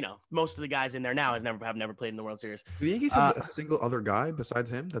 like, most of the guys in there now have never played in the World Series. Do the Yankees have a single other guy besides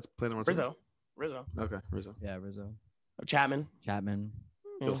him that's playing the World Series? Rizzo. Okay, Rizzo. Yeah, Rizzo. Chapman.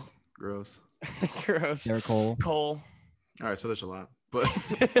 Ugh, gross. Gross. Derek Cole. Cole. All right, so there's a lot. But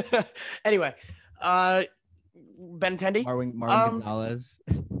anyway, Benintendi. Marwin Gonzalez.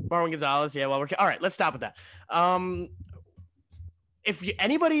 Marwin Gonzalez. Yeah, well, all right, let's stop with that. If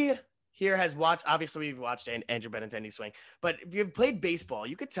anybody here has watched, obviously we've watched Andrew Benintendi swing, but if you've played baseball,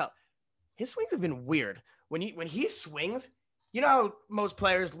 you could tell his swings have been weird. When he swings, how most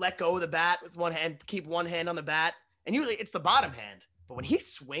players let go of the bat with one hand, keep one hand on the bat, and usually it's the bottom hand. But when he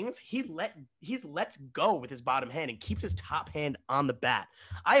swings, he lets go with his bottom hand and keeps his top hand on the bat.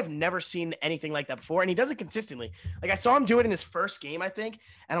 I have never seen anything like that before, and he does it consistently. Like, I saw him do it in his first game, I think,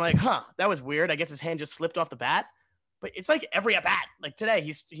 and I'm like, that was weird. I guess his hand just slipped off the bat. But it's like every at bat. Like today,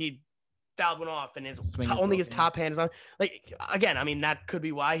 he fouled one off, and his top hand is on. Like, again, I mean, that could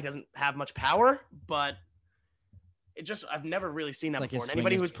be why he doesn't have much power, but I've never really seen that before. And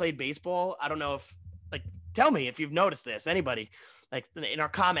anybody who's played baseball, I don't know if, like, tell me if you've noticed this. Anybody, like, in our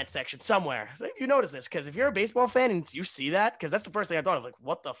comment section somewhere, so if you notice this, because if you're a baseball fan and you see that, because that's the first thing I thought of, like,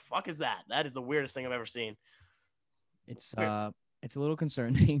 what the fuck is that? That is the weirdest thing I've ever seen. It's a little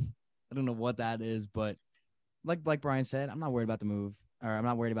concerning. I don't know what that is, but like Brian said, I'm not worried about the move, or I'm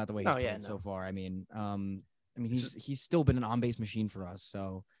not worried about the way he's played so far. I mean, he's still been an on-base machine for us.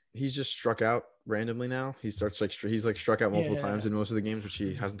 So he's just struck out randomly now. He's struck out multiple times in most of the games, which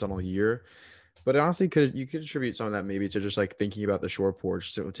he hasn't done all year. But honestly, you could attribute some of that maybe to just like thinking about the short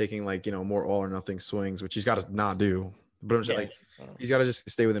porch, so taking like more all or nothing swings, which he's got to not do. But I'm just he's got to just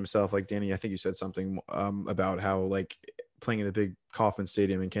stay with himself. Like Danny, I think you said something about how like playing in the big Kauffman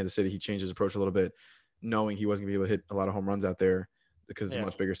Stadium in Kansas City, he changed his approach a little bit, knowing he wasn't gonna be able to hit a lot of home runs out there because it's a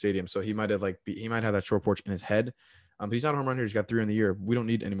much bigger stadium. So he might have that short porch in his head. But he's not a home run hitter. He's got 3 in the year. We don't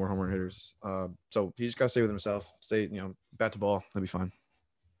need any more home run hitters. So he just got to stay with himself. Stay, bat to ball. That'll be fine.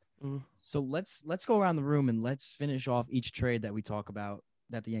 So let's go around the room and let's finish off each trade that we talk about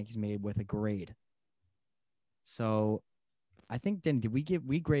that the Yankees made with a grade. So I think,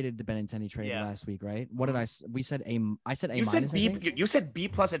 we graded the Benintendi trade last week, right? What did we said I said A minus. You said B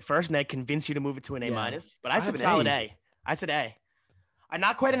plus at first, and I convinced you to move it to an A minus, but I said solid A. I said A. I'm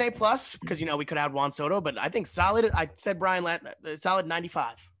not quite an A plus because we could add Juan Soto, but I think solid. I said Brian, solid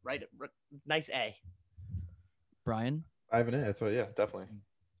 95, right? Nice A. Brian, I have an A. That's what. Yeah, definitely.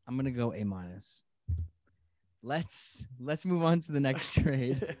 I'm gonna go A minus. Let's move on to the next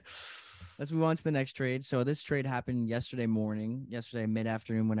trade. Let's move on to the next trade. So this trade happened yesterday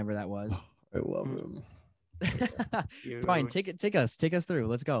mid-afternoon, whenever that was. I love him. Brian, take us through.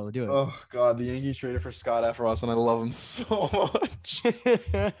 Let's go. Do it. Oh God, the Yankees traded for Scott Efros, and I love him so much.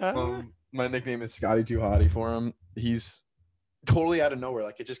 My nickname is Scotty Too Hottie for him. He's totally out of nowhere.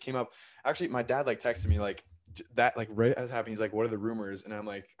 Like, it just came up. Actually, my dad texted me that right as it happened. He's like, "What are the rumors?" And I'm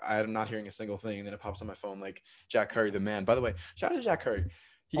like, "I'm not hearing a single thing." And then it pops on my phone like Jack Curry, the man. By the way, shout out to Jack Curry.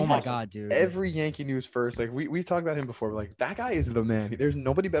 Oh my God, dude! Every Yankee news first. Like we talked about him before. But like, that guy is the man. There's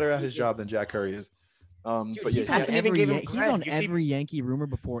nobody better at his job than Jack Curry is. But he's on every Yankee rumor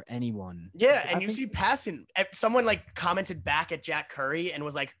before anyone. Yeah, and see Passan. Someone commented back at Jack Curry and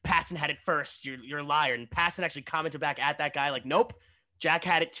was like, "Passan had it first. You're a liar." And Passan actually commented back at that guy like, "Nope, Jack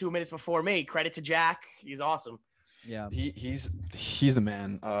had it 2 minutes before me." Credit to Jack. He's awesome. Yeah, he's the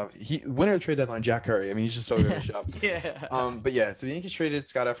man. Winner of the trade deadline, Jack Curry. I mean, he's just so good at his job. Yeah. But yeah, so the Yankees traded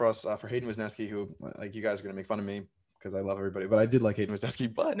Scott Efros for Hayden Wesneski, who you guys are gonna make fun of me because I love everybody, but I did like Hayden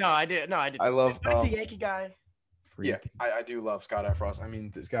Wesneski. But I did. I love. That's a Yankee guy. Freak. Yeah, I do love Scott Efros. I mean,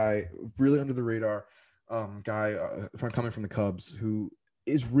 this guy really under the radar, coming from the Cubs, who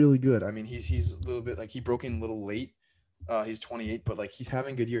is really good. I mean, he's a little bit he broke in a little late. He's 28, but he's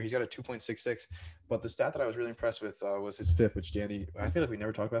having a good year. He's got a 2.66. But the stat that I was really impressed with was his FIP, which Danny, I feel like we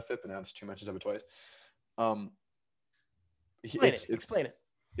never talked about FIP, and now there's 2 mentions of it twice. Explain it.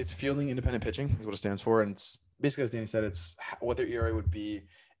 It's fielding independent pitching is what it stands for, and it's basically, as Danny said, it's what their ERA would be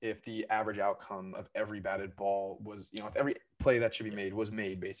if the average outcome of every batted ball was, if every play that should be made was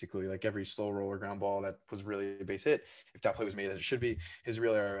made, basically, like every slow roller ground ball that was really a base hit, if that play was made as it should be, his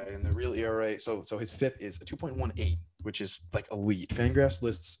real ERA and the real ERA. So his FIP is a 2.18, which is elite. Fangraphs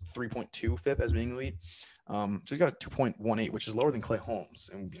lists 3.2 FIP as being elite. So he's got a 2.18, which is lower than Clay Holmes.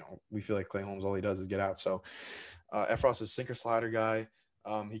 And, we feel like Clay Holmes, all he does is get out. So Efros is sinker slider guy.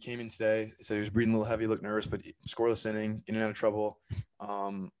 He came in today, said he was breathing a little heavy, looked nervous, but scoreless inning, in and out of trouble.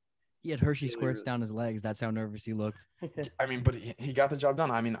 He had Hershey squirts down his legs. That's how nervous he looked. I mean, but he got the job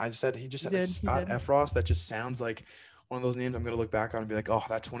done. I mean, he just said Scott Efros. That just sounds like one of those names I'm gonna look back on and be like, oh,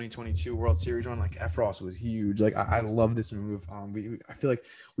 that 2022 World Series run, like Efros was huge. Like I love this move. I feel like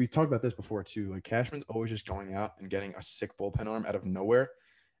we've talked about this before too. Like Cashman's always just going out and getting a sick bullpen arm out of nowhere,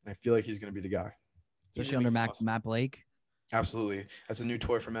 and I feel like he's gonna be the guy. Especially under Matt Blake. Absolutely, that's a new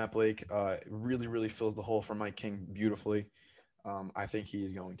toy for Matt Blake. It really, really fills the hole for Mike King beautifully. I think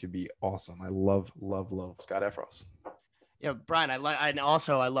he's going to be awesome. I love Scott Efros. Yeah, Brian, I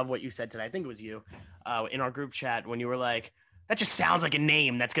love what you said today. I think it was you in our group chat when you were like, that just sounds like a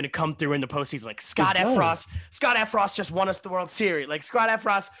name that's going to come through in the postseason. Like Scott Efros. Scott Efros just won us the World Series. Like Scott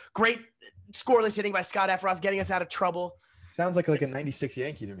Efros, great scoreless hitting by Scott Efros, getting us out of trouble. Sounds like a 96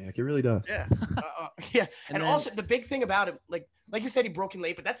 Yankee to me. Like it really does. Yeah. Yeah. And also the big thing about it, like you said, he broke in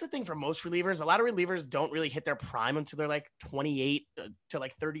late, but that's the thing for most relievers. A lot of relievers don't really hit their prime until they're like 28 to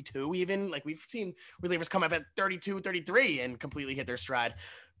like 32 even. Like we've seen relievers come up at 32, 33 and completely hit their stride.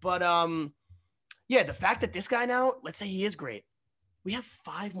 But yeah, the fact that this guy now, let's say he is great. We have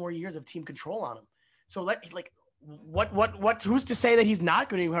 5 more years of team control on him. So who's to say that he's not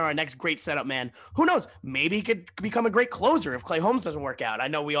going to be our next great setup man? Who knows? Maybe he could become a great closer if Clay Holmes doesn't work out. I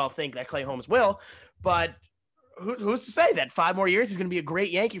know we all think that Clay Holmes will, but who's to say that 5 more years he's going to be a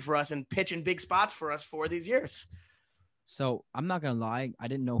great Yankee for us and pitch in big spots for us for these years? So I'm not going to lie. I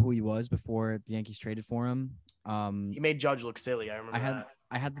didn't know who he was before the Yankees traded for him. He made Judge look silly. I remember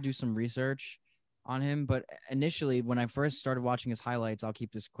I had to do some research on him, but initially when I first started watching his highlights, I'll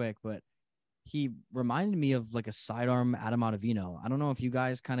keep this quick, but he reminded me of like a sidearm Adam Ottavino. I don't know if you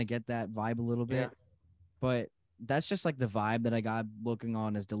guys kind of get that vibe a little bit, but that's just like the vibe that I got looking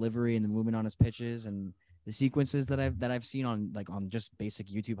on his delivery and the movement on his pitches and the sequences that I've seen on just basic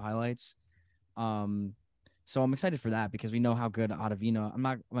YouTube highlights. So I'm excited for that because we know how good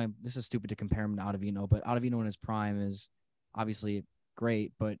Ottavino. This is stupid to compare him to Ottavino, but Ottavino in his prime is obviously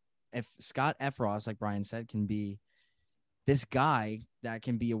great. But if Scott Efros, like Brian said, can be this guy that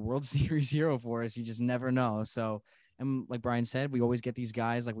can be a World Series hero for us, you just never know. So, and like Brian said, we always get these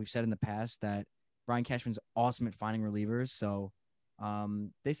guys, like we've said in the past, that Brian Cashman's awesome at finding relievers. So,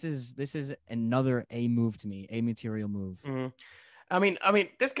 this is another A move to me, a material move. Mm-hmm. I mean,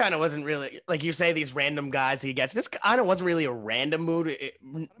 this kind of wasn't really, like you say, these random guys he gets. This kind of wasn't really a random mood.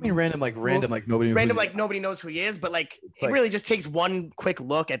 Random like nobody knows who he is, but like it really just takes one quick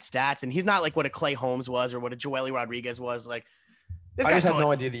look at stats, and he's not like what a Clay Holmes was or what a Joely Rodriguez was. Like this I just had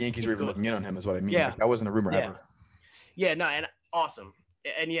no idea the Yankees were even looking in on him, is what I mean. Yeah, like, that wasn't a rumor ever. Yeah, no, and awesome.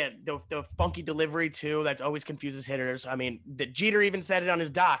 And yeah, the funky delivery too. That always confuses hitters. I mean, the Jeter even said it on his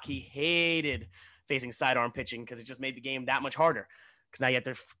doc. He hated facing sidearm pitching because it just made the game that much harder. Because now you have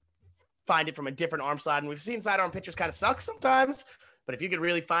to find it from a different arm slot, and we've seen sidearm pitchers kind of suck sometimes. But if you could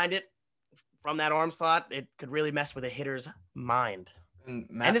really find it from that arm slot, it could really mess with a hitter's mind and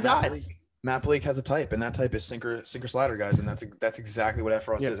his eyes. Matt Blake has a type, and that type is sinker slider guys, and that's exactly what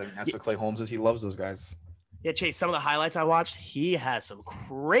Efros is. I mean, that's what Clay Holmes is. He loves those guys. Yeah, Chase, some of the highlights I watched, he has some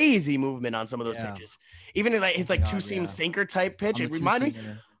crazy movement on some of those pitches. Even like his two-seam sinker type pitch, it reminded me,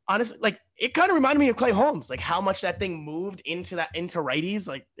 honestly, like it kind of reminded me of Clay Holmes, like how much that thing moved into righties.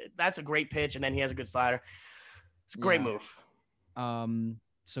 Like that's a great pitch, and then he has a good slider. It's a great move.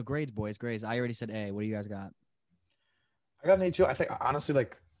 So grades, boys, grades. I already said A. What do you guys got? I got an A too. I think honestly,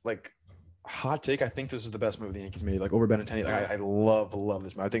 like hot take. I think this is the best move the Yankees made, like over Benintendi. Like I love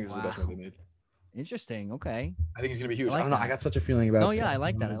this move. I think this is the best move they made. Interesting. Okay. I think he's gonna be huge. I don't know. I got such a feeling about it. Oh yeah, I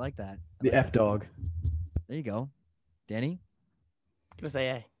like that. I like that. The F dog. There you go. Danny? I'm gonna say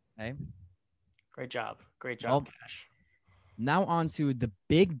A. A. Great job. Cash. Now on to the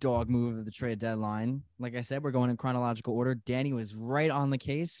big dog move of the trade deadline. Like I said, we're going in chronological order. Danny was right on the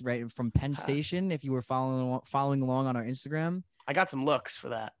case, right from Penn Station. If you were following along on our Instagram, I got some looks for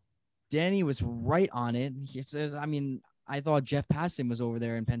that. Danny was right on it. He says, I thought Jeff Passan was over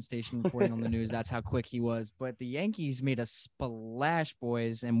there in Penn Station reporting on the news. That's how quick he was. But the Yankees made a splash,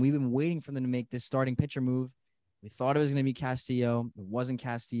 boys, and we've been waiting for them to make this starting pitcher move. We thought it was going to be Castillo. It wasn't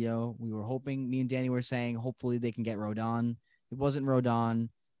Castillo. We were hoping, me and Danny were saying, hopefully they can get Rodon. It wasn't Rodon.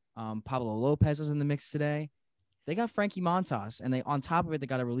 Pablo Lopez was in the mix today. They got Frankie Montas, and on top of it, they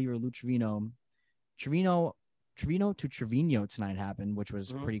got a reliever, Lou Trevino. Trevino to Trevino tonight happened, which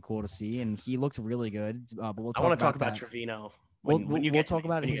was pretty cool to see, and he looked really good. But I want to talk about Trevino. We'll talk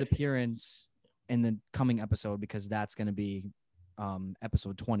about his appearance in the coming episode because that's going to be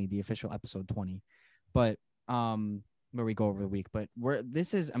episode 20, the official episode 20. But where we go over the week. But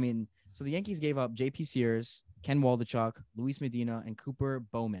so the Yankees gave up J.P. Sears, Ken Waldachuk, Luis Medina, and Cooper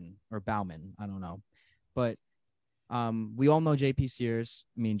Bowman. I don't know. But we all know J.P. Sears.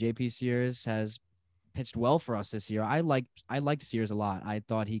 J.P. Sears has pitched well for us this year. I liked Sears a lot. I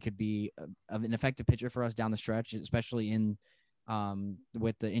thought he could be an effective pitcher for us down the stretch, especially in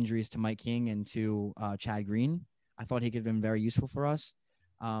with the injuries to Mike King and to Chad Green. I thought he could have been very useful for us.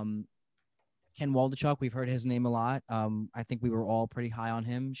 Ken Waldichuk, we've heard his name a lot. I think we were all pretty high on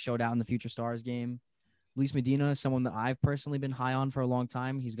him. Showed out in the Future Stars game. Luis Medina is someone that I've personally been high on for a long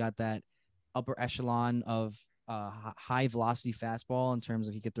time. He's got that upper echelon of high velocity fastball in terms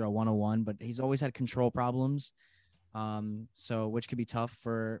of he could throw 101, but he's always had control problems. So which could be tough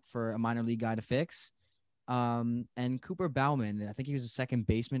for a minor league guy to fix. And Cooper Bowman, I think he was a second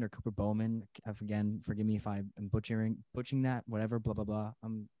baseman, or Cooper Bowman. Again, forgive me if I am butchering that, whatever, blah, blah, blah.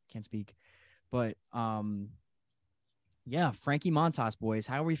 Can't speak. But yeah, Frankie Montas, boys,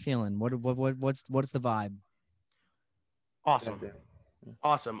 how are we feeling? What's the vibe? Awesome.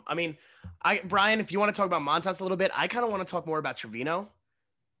 Awesome. I mean, Brian, if you want to talk about Montas a little bit, I kind of want to talk more about Trevino.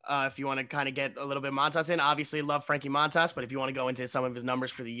 If you want to kind of get a little bit of Montas in, obviously love Frankie Montas, but if you want to go into some of his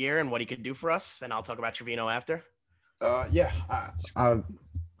numbers for the year and what he could do for us, then I'll talk about Trevino after. Yeah,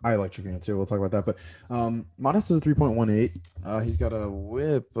 I like Trevino too. We'll talk about that. But Montas is a 3.18. He's got a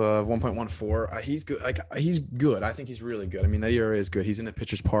whip of 1.14. He's good. He's good. I think he's really good. I mean, that ERA is good. He's in the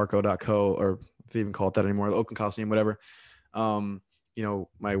Pitchers Park, O.co, or if they even call it that anymore, the Oakland Coliseum, whatever.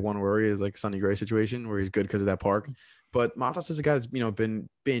 My one worry is like Sonny Gray situation where he's good because of that park. But Montas is a guy that's, been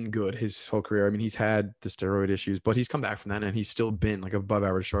good his whole career. I mean, he's had the steroid issues, but he's come back from that and he's still been like above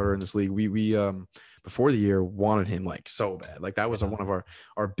average starter in this league. We before the year wanted him like so bad. Like that was one of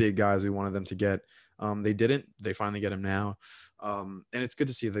our big guys we wanted them to get. They didn't. They finally get him now. And it's good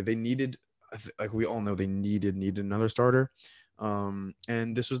to see that they needed, like we all know, they needed another starter.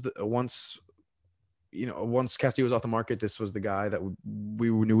 And this was once Castillo was off the market, this was the guy that we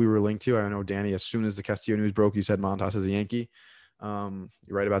knew we were linked to. I know, Danny, as soon as the Castillo news broke, you said Montas is a Yankee. You're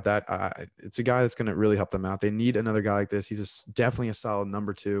right about that. It's a guy that's going to really help them out. They need another guy like this. He's definitely a solid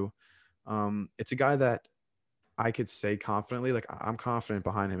number two. It's a guy that I could say confidently, like I'm confident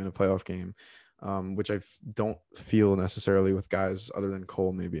behind him in a playoff game, which I don't feel necessarily with guys other than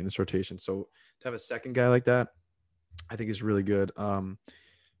Cole maybe in this rotation. So to have a second guy like that, I think is really good.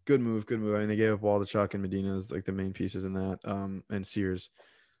 Good move. I mean, they gave up Waldichuk and Medina as like the main pieces in that, and Sears,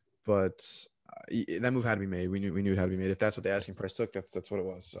 but that move had to be made. We knew it had to be made. If that's what the asking price took, that's what it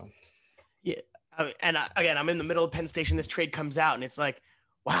was. So, yeah. Again, I'm in the middle of Penn Station. This trade comes out, and it's like,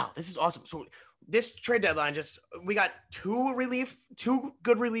 wow, this is awesome. So this trade deadline, we got two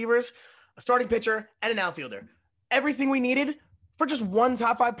good relievers, a starting pitcher, and an outfielder. Everything we needed for just one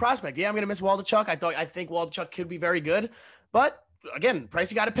top 5 prospect. Yeah, I'm gonna miss Waldichuk. I think Waldichuk could be very good, but again,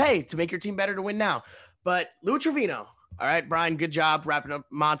 price you got to pay to make your team better to win now. But Lou Trevino, all right, Brian, good job wrapping up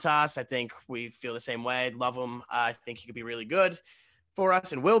Montas. I think we feel the same way. Love him. I think he could be really good for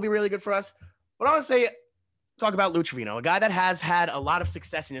us and will be really good for us. But I want to say, talk about Lou Trevino, a guy that has had a lot of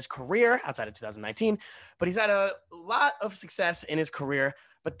success in his career outside of 2019, but he's had a lot of success in his career.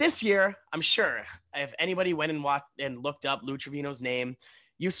 But this year, I'm sure if anybody went and watched and looked up Lou Trevino's name,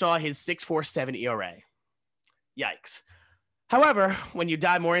 you saw his 6.47 ERA. Yikes. However, when you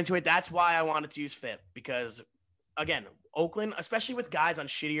dive more into it, that's why I wanted to use FIP, because again, Oakland, especially with guys on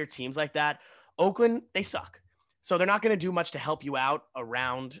shittier teams like that, Oakland, they suck. So they're not going to do much to help you out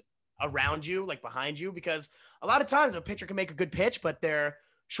around you, like behind you, because a lot of times a pitcher can make a good pitch, but their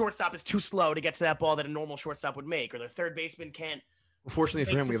shortstop is too slow to get to that ball that a normal shortstop would make, or their third baseman can't. Fortunately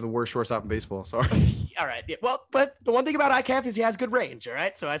for him, we have the worst shortstop in baseball. Sorry. All right. Yeah. Well, but the one thing about ICAF is he has good range. All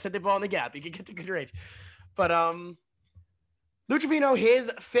right. So I said the ball in the gap. He can get the good range. But Lou Trevino,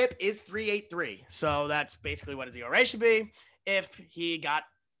 his FIP is 3.83. So that's basically what his ERA should be. If he got,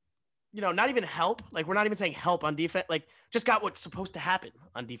 not even help, like we're not even saying help on defense, like just got what's supposed to happen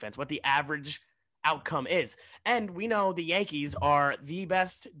on defense, what the average outcome is. And we know the Yankees are the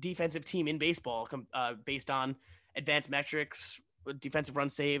best defensive team in baseball based on advanced metrics, defensive run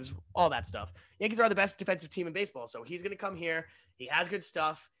saves, all that stuff. Yankees are the best defensive team in baseball. So he's going to come here. He has good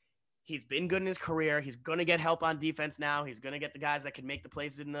stuff. He's been good in his career. He's going to get help on defense now. He's going to get the guys that can make the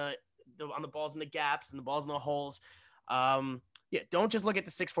plays on the balls in the gaps and the balls in the holes. Don't just look at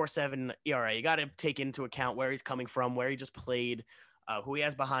the 6.47 ERA. You got to take into account where he's coming from, where he just played, who he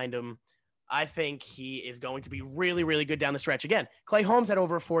has behind him. I think he is going to be really, really good down the stretch. Again, Clay Holmes had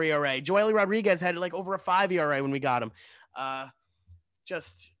over a 4 ERA. Joely Rodriguez had like over a 5 ERA when we got him.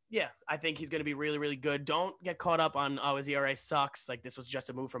 I think he's going to be really, really good. Don't get caught up on, his ERA sucks. Like this was just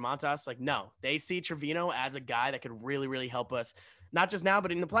a move for Montas. Like, no, they see Trevino as a guy that could really, really help us, not just now,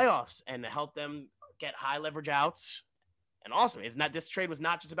 but in the playoffs, and help them get high leverage outs. And awesome. This trade was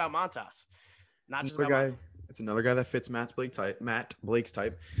not just about Montas. It's another guy that fits Matt Blake's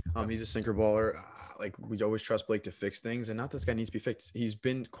type. He's a sinker baller. Like we always trust Blake to fix things, and not this guy needs to be fixed. He's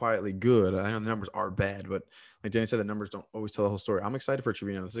been quietly good. I know the numbers are bad, but like Danny said, the numbers don't always tell the whole story. I'm excited for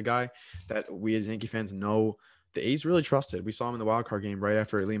Trevino. This is a guy that we as Yankee fans know the A's really trusted. We saw him in the wild card game right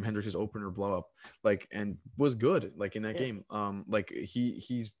after Liam Hendricks' opener blow up, like, and was good like in that game. Like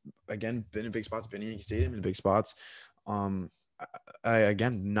he's again been in big spots, been in Yankee Stadium in big spots. I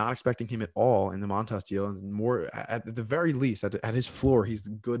again not expecting him at all in the Montas deal, and more at the very least at his floor, he's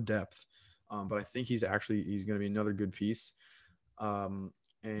good depth. But I think he's going to be another good piece. And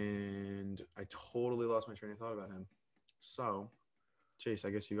I totally lost my train of thought about him. So, Chase, I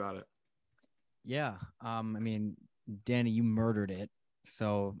guess you got it. Yeah. I mean, Danny, you murdered it.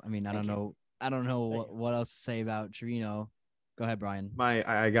 So, I mean, I don't know what else to say about Trevino. Go ahead, Brian.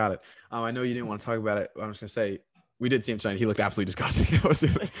 I got it. I know you didn't want to talk about it. I'm just gonna say we did see him shine. He looked absolutely disgusting.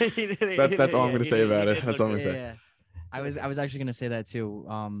 That's all I'm gonna say about it. That's all I'm gonna say. Yeah. I was actually gonna say that too.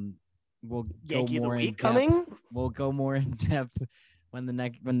 We'll go Yankee more of the in week depth. coming. We'll go more in depth when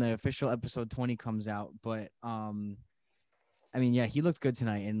the official episode 20 comes out. But I mean, yeah, he looked good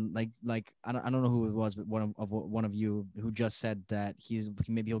tonight, and like I don't know who it was, but one of you who just said that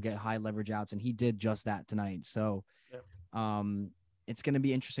maybe he'll get high leverage outs, and he did just that tonight. So, it's gonna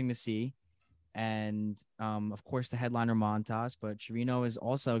be interesting to see. And of course the headliner Montas, but Chirino is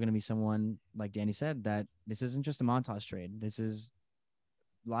also going to be someone, like Danny said, that this isn't just a Montas trade. This is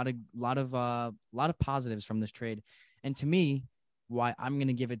a lot of positives from this trade. And to me, why I'm going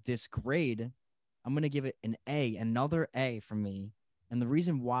to give it this grade, I'm going to give it an A, another A from me. And the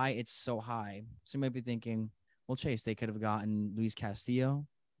reason why it's so high, so you might be thinking, well, Chase, they could have gotten Luis Castillo.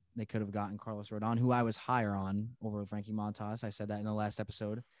 They could have gotten Carlos Rodon, who I was higher on over Frankie Montas. I said that in the last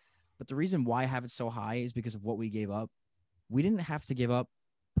episode. But the reason why I have it so high is because of what we gave up. We didn't have to give up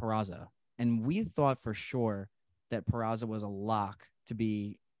Peraza. And we thought for sure that Peraza was a lock to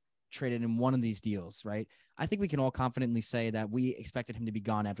be traded in one of these deals, right? I think we can all confidently say that we expected him to be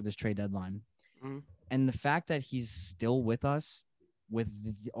gone after this trade deadline. Mm-hmm. And the fact that he's still with us with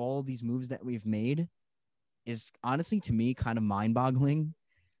all these moves that we've made is honestly, to me, kind of mind-boggling.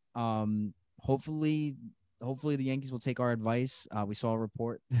 Hopefully the Yankees will take our advice. We saw a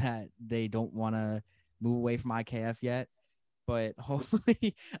report that they don't want to move away from IKF yet, but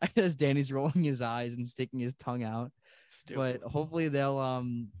hopefully, I guess Danny's rolling his eyes and sticking his tongue out. Stupid. But hopefully they'll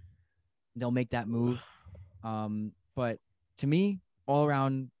make that move. But to me, all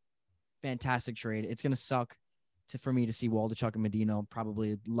around fantastic trade. It's gonna suck for me to see Waldichuk and Medina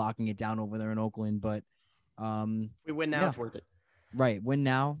probably locking it down over there in Oakland. But if we win now, it's worth it. Right, win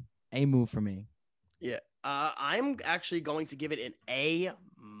now, a move for me. Yeah. I'm actually going to give it an A-.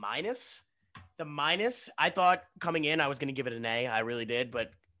 The minus, I thought coming in, I was going to give it an A. I really did.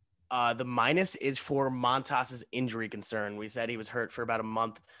 But the minus is for Montas's injury concern. We said he was hurt for about a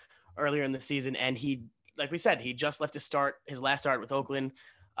month earlier in the season. And he, like we said, he just left his last start with Oakland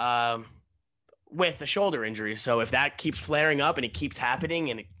with a shoulder injury. So if that keeps flaring up and it keeps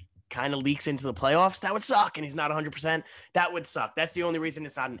happening and it kind of leaks into the playoffs, that would suck. And he's not 100%. That would suck. That's the only reason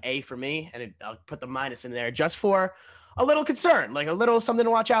it's not an A for me. And I'll put the minus in there just for a little concern, like a little something to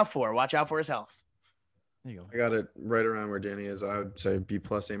watch out for. Watch out for his health. There you go. I got it right around where Danny is. I would say B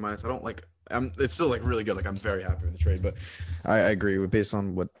plus, A minus. It's still like really good. Like I'm very happy with the trade, but I agree with based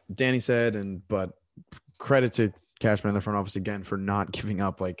on what Danny said. But credit to Cashman in the front office again for not giving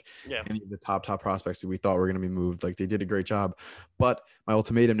up any of the top prospects that we thought were going to be moved. Like they did a great job. But my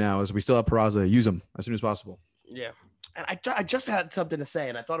ultimatum now is we still have Peraza. Use them as soon as possible. Yeah. And I just had something to say,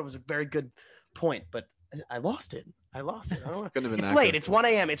 and I thought it was a very good point, but I lost it. I don't know. It's late. It's 1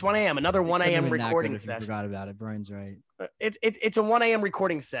 a.m. It's 1 a.m. Another 1 a.m. recording session. Forgot about it. Brian's right. It's a 1 a.m.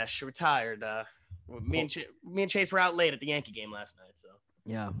 recording sesh. We're tired. Me and Chase were out late at the Yankee game last night. So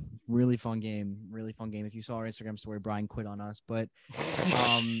yeah, really fun game. If you saw our Instagram story, Brian quit on us, but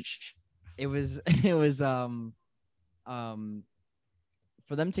it was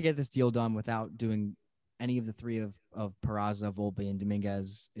for them to get this deal done without doing any of the three of Peraza, Volpe, and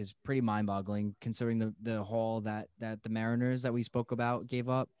Dominguez is pretty mind-boggling, considering the haul that the Mariners that we spoke about gave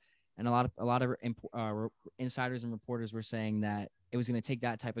up, and a lot of insiders and reporters were saying that it was going to take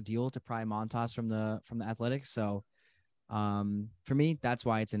that type of deal to pry Montas from the Athletics. So, for me, that's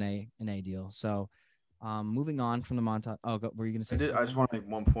why it's an A deal. So, moving on from the Montas. Oh, were you going to say something? I just want to make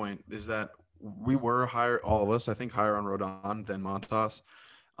one point: is that we were higher, all of us, I think, higher on Rodon than Montas.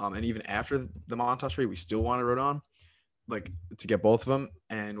 And even after the Montas trade, we still wanted Rodon, to get both of them.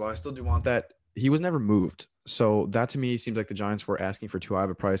 And while I still do want that, he was never moved. So that to me seems like the Giants were asking for too high of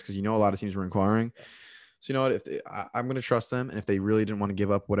a price because a lot of teams were inquiring. So you know what? I'm going to trust them, and if they really didn't want to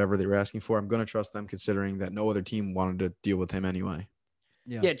give up whatever they were asking for, I'm going to trust them, considering that no other team wanted to deal with him anyway.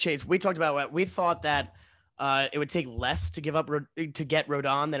 Yeah, Chase, we talked about what we thought that it would take less to give up to get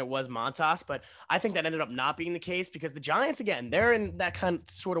Rodon than it was Montas, but I think that ended up not being the case because the Giants, again, they're in that kind of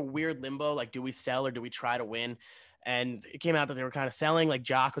sort of weird limbo. Like, do we sell or do we try to win? And it came out that they were kind of selling. Like,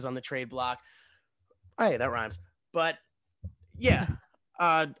 Jock was on the trade block. Hey, that rhymes. But yeah.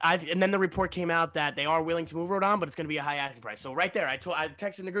 And then the report came out that they are willing to move Rodon, but it's going to be a high asking price. So right there, I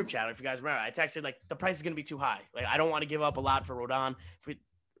texted in the group chat, if you guys remember, I texted like the price is going to be too high. Like I don't want to give up a lot for Rodon.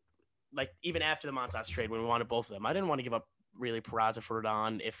 Like even after the Montas trade, when we wanted both of them, I didn't want to give up really Peraza for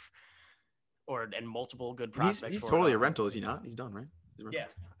Rodon and multiple good prospects. He's for totally Rodon. a rental, is he not? He's done, right? Yeah,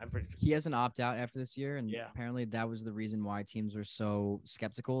 I'm pretty sure. He has an opt out after this year, and Yeah. apparently that was the reason why teams were so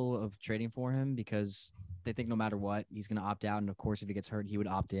skeptical of trading for him because they think no matter what, he's going to opt out, and of course, if he gets hurt, he would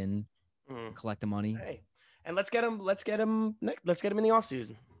opt in, collect the money. Hey, and let's get him in the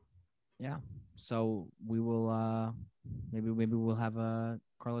offseason. Yeah. So we will maybe we'll have a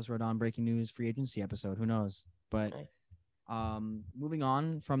Carlos Rodon breaking news free agency episode. Who knows? But moving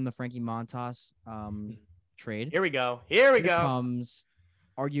on from the Frankie Montas trade. Here we go. Here comes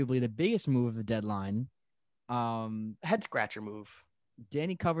arguably the biggest move of the deadline. Head scratcher move.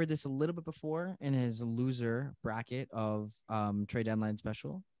 Danny covered this a little bit before in his loser bracket of trade deadline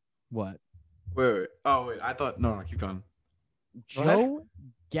special. What? Wait. Oh, wait. I thought no. Keep going. Joe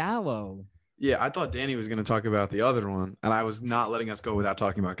Gallo. Yeah, I thought Danny was going to talk about the other one, and I was not letting us go without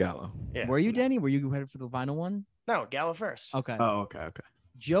talking about Gallo. Yeah. Were you, Danny? Were you headed for the final one? No, Gallo first. Okay. Oh, okay.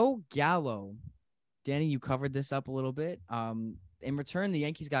 Joe Gallo. Danny, you covered this up a little bit. In return, the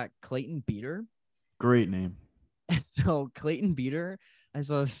Yankees got Clayton Beeter. Great name. So Clayton Beeter, I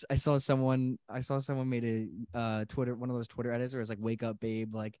saw someone made a Twitter, one of those Twitter edits where it's like, "Wake up,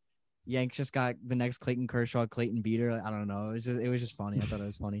 babe!" Like Yanks just got the next Clayton Kershaw, Clayton Beeter. Like, I don't know. It was just funny. I thought it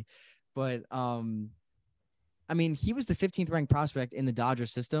was funny, but I mean, he was the 15th ranked prospect in the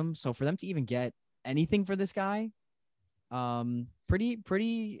Dodgers system. So for them to even get anything for this guy,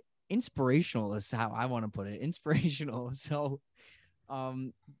 pretty inspirational is how I want to put it. Inspirational. So.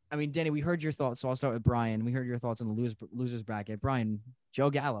 I mean, Danny, we heard your thoughts, so I'll start with Brian. We heard your thoughts on the losers bracket. Brian, Joe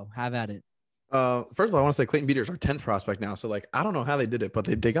Gallo, have at it. First of all, I want to say Clayton Beeter is our 10th prospect now. So, like, I don't know how they did it, but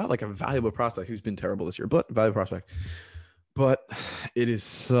they got, like, a valuable prospect who's been terrible this year, but valuable prospect. But it is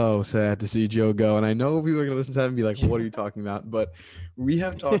so sad to see Joe go. And I know people are going to listen to that and be like, what are you talking about? But we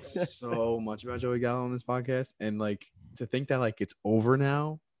have talked so much about Joey Gallo on this podcast. And, like, to think that, like, it's over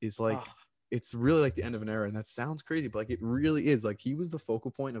now is, like, it's really like the end of an era. And that sounds crazy, but, like, it really is. Like, he was the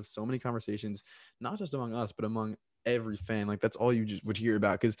focal point of so many conversations, not just among us, but among every fan. Like, that's all you just would hear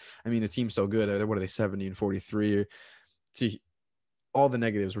about. Because, I mean, the team's so good. What are they, 70 and 43? See, all the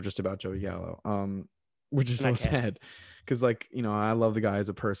negatives were just about Joey Gallo, which is so sad. Because, like, you know, I love the guy as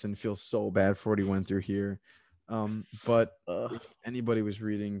a person, feel so bad for what he went through here. But if anybody was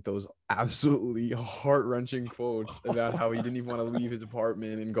reading those absolutely heart-wrenching quotes about how he didn't even want to leave his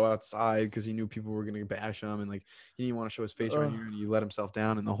apartment and go outside because he knew people were going to bash him, and, like, he didn't want to show his face around here, and he let himself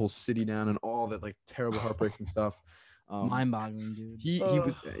down and the whole city down and all that, like, terrible, heartbreaking stuff. Mind-boggling, dude. He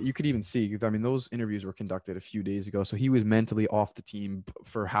was. You could even see. I mean, those interviews were conducted a few days ago, so he was mentally off the team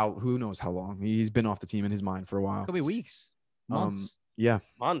for who knows how long. He's been off the team in his mind for a while. Could be weeks, months. Yeah,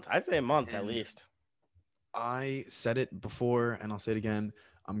 month. I'd say a month at least. I said it before, and I'll say it again.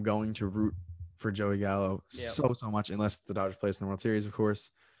 I'm going to root for Joey Gallo so much, unless the Dodgers play us in the World Series, of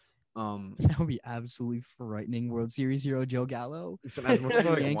course. That would be absolutely frightening. World Series hero Joe Gallo. Listen, as much as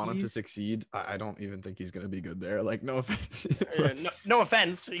I want him to succeed, I don't even think he's going to be good there. Like, no offense. no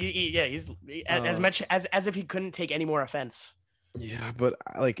offense. He's as much as if he couldn't take any more offense. Yeah, but,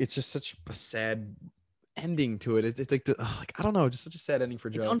 like, it's just such a sad ending to it. It's like, I don't know, just such a sad ending for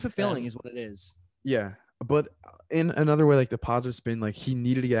Joe. It's unfulfilling, is what it is. Yeah. But in another way, like, the positive spin, like, he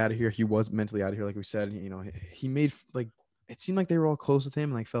needed to get out of here. He was mentally out of here, like we said. You know, he made, like, it seemed like they were all close with him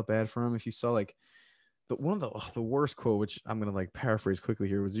and, like, felt bad for him. If you saw, like, one of the worst quote, which I'm gonna, like, paraphrase quickly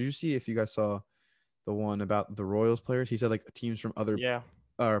here, was, did you see, if you guys saw the one about the Royals players? He said, like, teams from other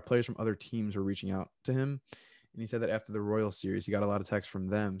players from other teams were reaching out to him, and he said that after the Royals series, he got a lot of texts from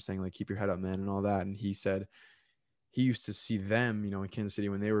them saying, like, keep your head up, man, and all that. And he said he used to see them, you know, in Kansas City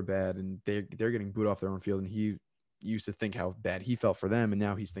when they were bad and they're getting booed off their own field. And he used to think how bad he felt for them. And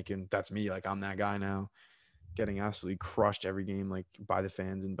now he's thinking, that's me. Like, I'm that guy now, getting absolutely crushed every game, like, by the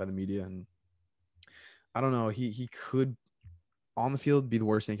fans and by the media. And I don't know, he could on the field be the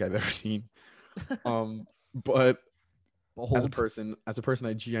worst Yankee I've ever seen. But as a person,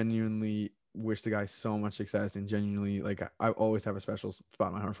 I genuinely wish the guy so much success, and genuinely, like, I always have a special spot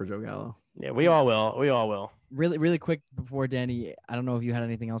in my heart for Joe Gallo. Yeah, we all will. We all will. Really, really quick before Danny, I don't know if you had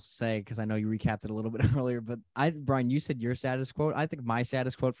anything else to say because I know you recapped it a little bit earlier, but Brian, you said your saddest quote. I think my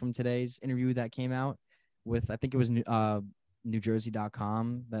saddest quote from today's interview that came out with, I think it was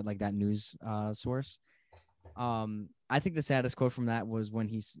NewJersey.com, that news source. I think the saddest quote from that was when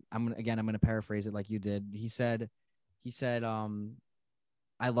I'm gonna paraphrase it like you did. He said,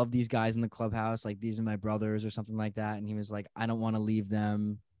 I love these guys in the clubhouse, like these are my brothers or something like that. And he was like, I don't want to leave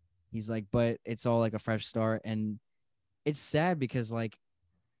them. He's like, but it's all like a fresh start. And it's sad because like,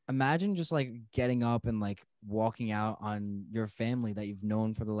 imagine just like getting up and like walking out on your family that you've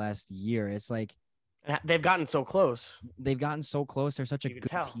known for the last year. It's like, they've gotten so close. They're such a good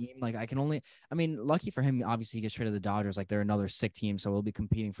team. Like lucky for him, obviously he gets traded to the Dodgers. Like they're another sick team. So we'll be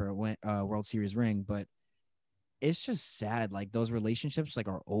competing for a World Series ring, but it's just sad. Like those relationships like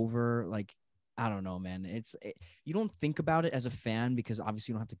are over. Like, I don't know, man. You don't think about it as a fan because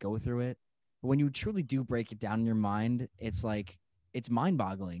obviously you don't have to go through it. But when you truly do break it down in your mind, it's like, it's mind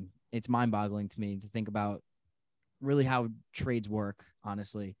boggling. It's mind boggling to me to think about really how trades work,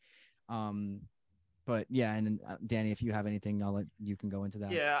 honestly. But yeah, and Danny, if you have anything, you can go into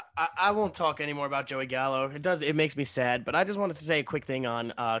that. Yeah, I won't talk anymore about Joey Gallo. It makes me sad, but I just wanted to say a quick thing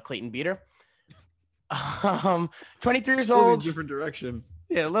on Clayton Beater. 23 years old. Different direction.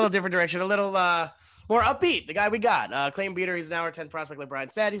 Yeah, a little different direction. A little more upbeat. The guy we got. Clayton Beater, he's now our 10th prospect, like Brian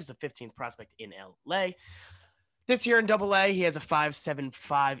said. He was the 15th prospect in LA. This year in AA, he has a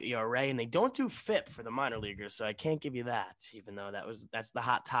 5.75 ERA, and they don't do FIP for the minor leaguers, so I can't give you that, even though that's the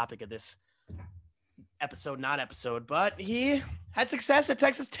hot topic of this episode. But he had success at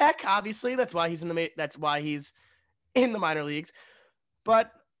Texas Tech, obviously. That's why he's in the minor leagues.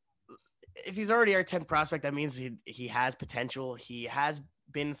 But if he's already our 10th prospect, that means he has potential. He has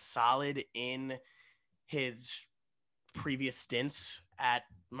been solid in his previous stints at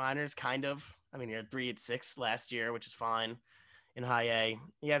minors, kind of. I mean, he had 3.86 last year, which is fine in high A.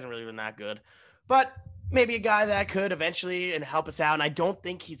 He hasn't really been that good. But maybe a guy that could eventually and help us out. And I don't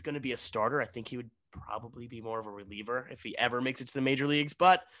think he's going to be a starter. I think he would probably be more of a reliever if he ever makes it to the major leagues.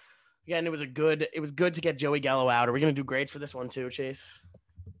 But again, it was good to get Joey Gallo out. Are we going to do grades for this one too, Chase?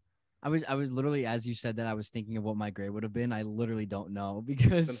 I was literally, as you said that, I was thinking of what my grade would have been. I literally don't know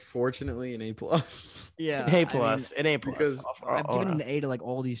because unfortunately an A+. Yeah, an A+. Because I've given an A to like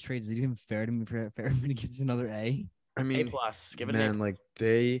all these trades. Is it even fair to me for me to get another A? I mean, A+. Give it man, an A+. like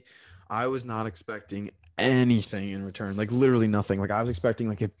I was not expecting anything in return. Like literally nothing. Like I was expecting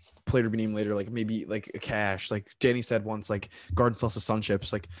like a player to be named later, like maybe like a cash, like Danny said once, like garden salsa sun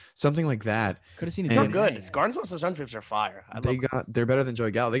chips, like something like that. Could have seen it. They're good. Garden salsa sun chips are fire. They're better than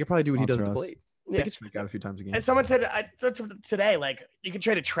Joey Gallo. They could probably do what he does at the plate. Yeah. They could strike out a few times a game. And someone said today, like you could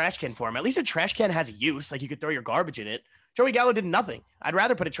trade a trash can for him. At least a trash can has a use. Like you could throw your garbage in it. Joey Gallo did nothing. I'd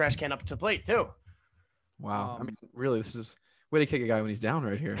rather put a trash can up to the plate too. Wow. I mean, really, this is way to kick a guy when he's down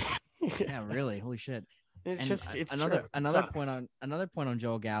right here. Yeah, really. Holy shit. It's another point on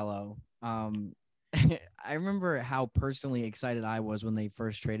Joe Gallo. I remember how personally excited I was when they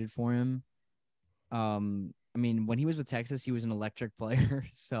first traded for him. I mean, when he was with Texas, he was an electric player.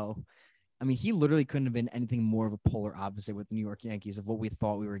 So, I mean, he literally couldn't have been anything more of a polar opposite with the New York Yankees of what we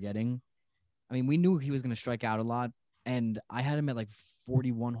thought we were getting. I mean, we knew he was going to strike out a lot, and I had him at like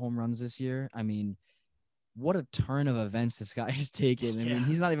 41 home runs this year. I mean, what a turn of events this guy has taken. I mean,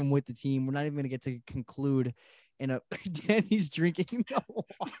 he's not even with the team. We're not even going to get to conclude in a Danny's drinking the water.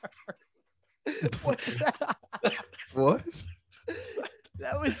 What?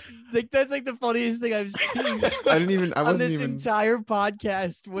 That was like, that's like the funniest thing I've seen. I wasn't even entire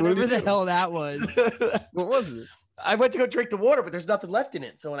podcast, whatever the hell that was. What was it? I went to go drink the water, but there's nothing left in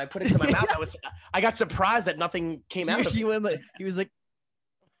it. So when I put it to my mouth, I got surprised that nothing came out of it. He was like,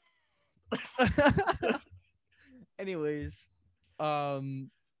 anyways, what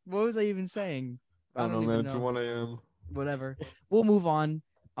was I even saying? I don't know, man. It's 1 a.m. Whatever. We'll move on.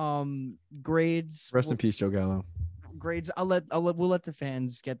 Grades. Rest in peace, Joe Gallo. Grades. We'll let the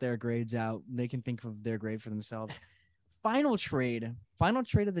fans get their grades out. They can think of their grade for themselves. Final trade of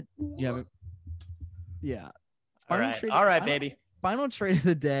the. Yeah. All right, baby. Final trade of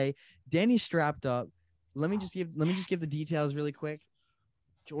the day. Danny strapped up. Let me just give the details really quick.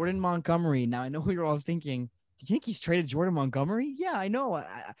 Jordan Montgomery. Now I know who you're all thinking. The Yankees traded Jordan Montgomery? Yeah, I know.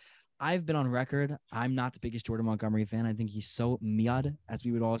 I've been on record. I'm not the biggest Jordan Montgomery fan. I think he's so mid, as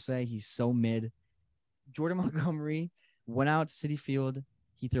we would all say. He's so mid. Jordan Montgomery went out to Citi Field.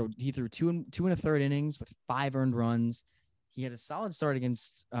 He threw two and a third innings with 5 earned runs. he had a solid start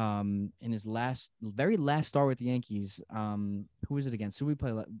against in his very last start with the Yankees. Who was it against? Who we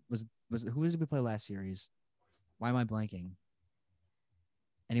play? Who did we play last series? Why am I blanking?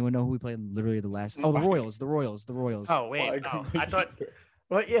 Anyone know who we played literally the last? Oh, the Royals. The Royals. The Royals. Oh wait, I thought.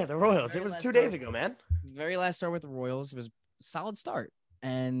 Well, yeah, the Royals. It was 2 days ago, man. Very last start with the Royals. It was a solid start,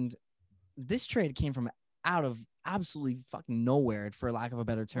 and this trade came from out of absolutely fucking nowhere, for lack of a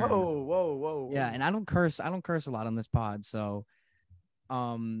better term. Whoa. Yeah, and I don't curse a lot on this pod, so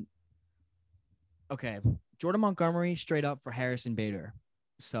okay. Jordan Montgomery straight up for Harrison Bader.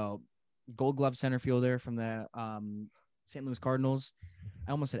 So Gold Glove center fielder from the St. Louis Cardinals.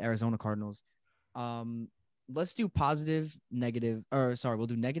 I almost said Arizona Cardinals. Let's do positive, negative, or sorry, we'll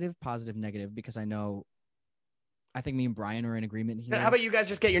do negative, positive, negative, because I think me and Brian are in agreement here. How about you guys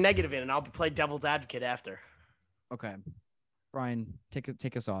just get your negative in, and I'll play devil's advocate after. Okay. Brian,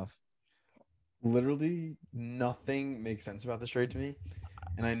 take us off. Literally nothing makes sense about this trade to me,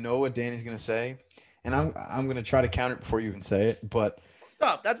 and I know what Danny's gonna say, and I'm gonna try to counter it before you even say it, but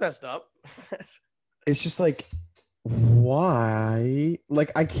Stop. That's messed up. it's just like, why?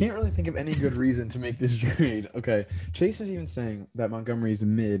 Like, I can't really think of any good reason to make this trade. Okay, Chase is even saying that Montgomery's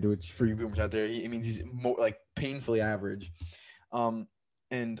mid, which for you boomers out there, it means he's more like painfully average.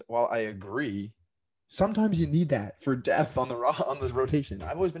 And while I agree, sometimes you need that for depth on the rotation.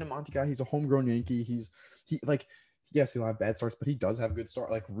 I've always been a Monty guy. He's a homegrown Yankee. Yes, he'll have bad starts, but he does have good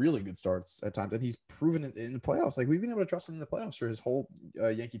really good starts at times, and he's proven it in the playoffs. Like, we've been able to trust him in the playoffs for his whole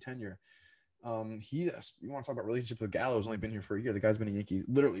Yankee tenure. You want to talk about relationships with Gallo, who's only been here for a year. The guy's been a Yankee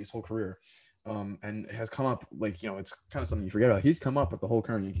literally his whole career, and has come up, like, it's kind of something you forget about. He's come up with the whole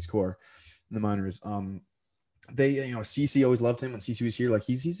current Yankees core in the minors. They, CC always loved him when CC was here. Like,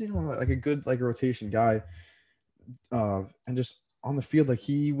 he's like a good, like, rotation guy, and just on the field, like,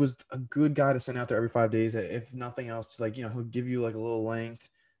 he was a good guy to send out there every 5 days, if nothing else. Like, he'll give you like a little length.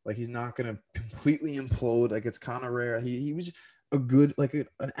 Like, he's not gonna completely implode. Like, it's kind of rare. He was a good, like,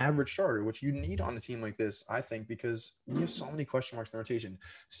 an average starter, which you need on a team like this, I think, because you have so many question marks in the rotation.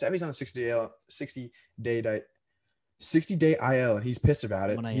 Sevy's on a 60-day IL, and he's pissed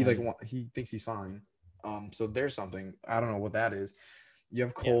about it. He thinks he's fine. So there's something. I don't know what that is. You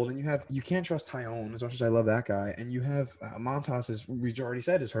have Cole, and you can't trust Tyone as much as I love that guy, and you have Montas, as we already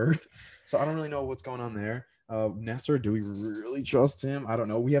said, is hurt. So I don't really know what's going on there. Nestor, do we really trust him? I don't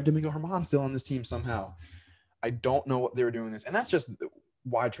know. We have Domingo Germán still on this team somehow. I don't know what they were doing this, and that's just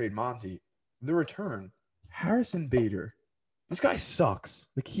why trade Monty. The return, Harrison Bader. This guy sucks.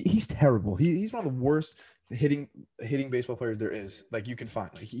 Like, he's terrible. He's one of the worst hitting baseball players there is. Like, you can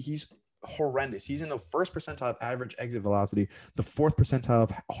find. Like, he's horrendous. He's in the first percentile of average exit velocity, the fourth percentile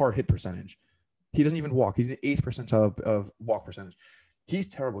of hard hit percentage. He doesn't even walk. He's in the eighth percentile of walk percentage. He's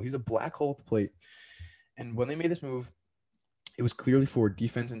terrible. He's a black hole at the plate. And when they made this move, it was clearly for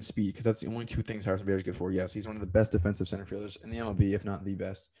defense and speed, because that's the only two things Harrison Bader's good for. Yes, he's one of the best defensive center fielders in the MLB, if not the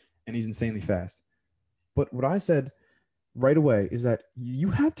best, and he's insanely fast. But what I said right away is that you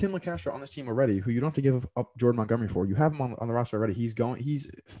have Tim LeCastro on this team already, who you don't have to give up Jordan Montgomery for. You have him on the roster already.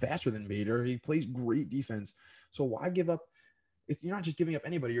 He's faster than Bader. He plays great defense. So why give up? You're not just giving up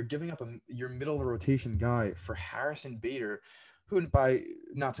anybody. You're giving up your middle of the rotation guy for Harrison Bader, who, by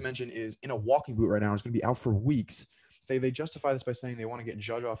not to mention, is in a walking boot right now. Is going to be out for weeks. They justify this by saying they want to get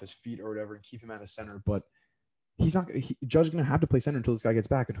Judge off his feet or whatever and keep him at a center, but Judge is going to have to play center until this guy gets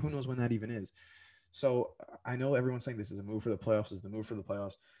back, and who knows when that even is. So I know everyone's saying this is a move for the playoffs,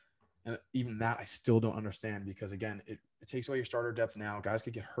 and even that I still don't understand, because, again, it takes away your starter depth now. Guys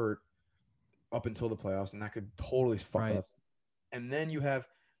could get hurt up until the playoffs, and that could totally fuck us. And then you have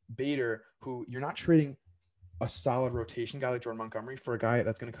Bader, who you're not trading a solid rotation guy like Jordan Montgomery for a guy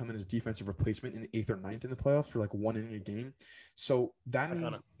that's going to come in as defensive replacement in the 8th or 9th in the playoffs for like 1 inning a game. So that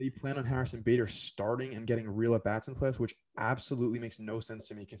means they plan on Harrison Bader starting and getting real at bats in the playoffs, which absolutely makes no sense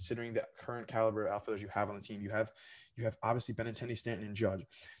to me, considering the current caliber of outfielders you have on the team. You have obviously Benintendi, Stanton, and Judge.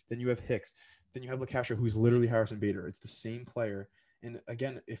 Then you have Hicks. Then you have LeCastro, who's literally Harrison Bader. It's the same player. And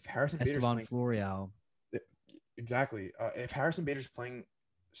again, if Harrison Bader's playing Florial. Exactly. If Harrison Bader's playing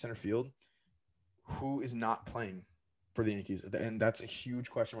center field, who is not playing for the Yankees? And that's a huge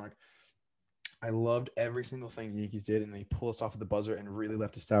question mark. I loved every single thing the Yankees did, and they pulled us off at the buzzer and really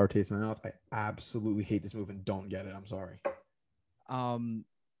left a sour taste in my mouth. I absolutely hate this move and don't get it. I'm sorry.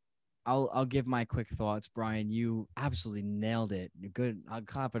 I'll give my quick thoughts, Brian. You absolutely nailed it. You're good. I'll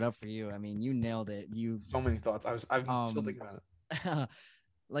clap it up for you. I mean, you nailed it. So many thoughts. I'm still thinking about it.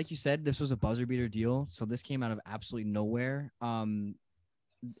 Like you said, this was a buzzer beater deal, so this came out of absolutely nowhere.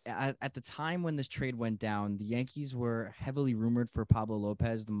 At the time when this trade went down, the Yankees were heavily rumored for Pablo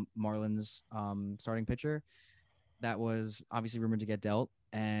Lopez, the Marlins starting pitcher. that was obviously rumored to get dealt.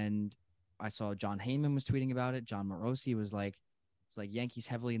 And I saw John Heyman was tweeting about it. John Morosi was like, it's like Yankees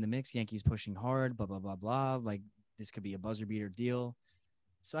heavily in the mix. Yankees pushing hard, blah, blah, blah, blah. Like this could be a buzzer beater deal.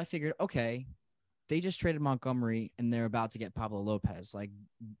 So I figured, okay, they just traded Montgomery and they're about to get Pablo Lopez. Like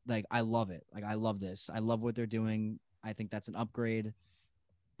I love it. Like I love this. I love what they're doing. I think that's an upgrade.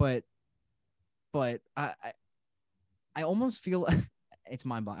 But I almost feel it's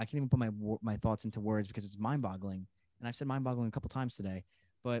mind-boggling. I can't even put my thoughts into words because it's mind-boggling. And I've said mind-boggling a couple times today.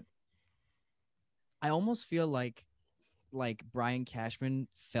 But I almost feel like Brian Cashman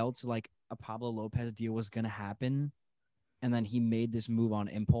felt like a Pablo Lopez deal was going to happen. And then he made this move on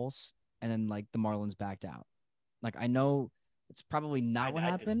impulse. And then like the Marlins backed out. Like I know it's probably not what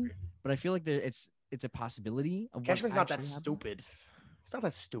happened, disagree. but I feel like it's a possibility of Cashman's not that happened. stupid. It's not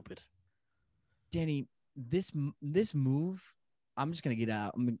that stupid. Danny, this move, I'm just gonna get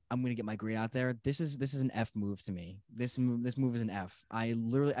out. I'm gonna get my grade out there. This is an F move to me. This move is an F. I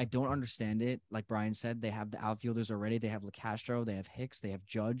don't understand it. Like Brian said, they have the outfielders already. They have LeCastro, they have Hicks, they have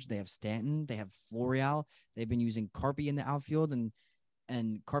Judge, they have Stanton, they have Florial. They've been using Carpy in the outfield, and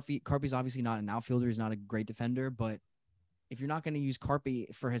Carpy's obviously not an outfielder. He's not a great defender, but if you're not going to use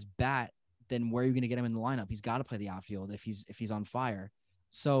Carpy for his bat, then where are you going to get him in the lineup? He's got to play the outfield if he's on fire.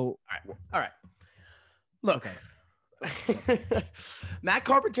 So, all right. Look, Matt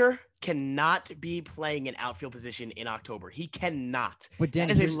Carpenter cannot be playing an outfield position in October. He cannot. But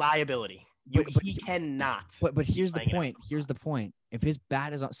Danny, that is a liability. He cannot. But here's the point. Here's the point. If his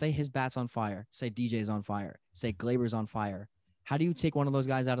bat is on, say his bat's on fire, say DJ's on fire, say Glaber's on fire, how do you take one of those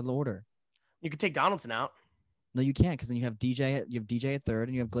guys out of the order? You could take Donaldson out. No, you can't, because then you have DJ at third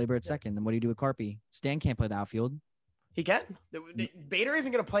and you have Glaber at second. Then what do you do with Carpy? Stan can't play the outfield. He can. Bader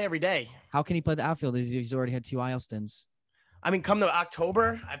isn't going to play every day. How can he play the outfield? He's already had 2 IL stints. I mean, come to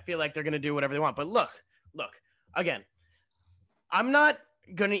October, I feel like they're going to do whatever they want. But look, again, I'm not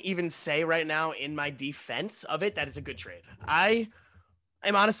going to even say right now in my defense of it that it's a good trade. I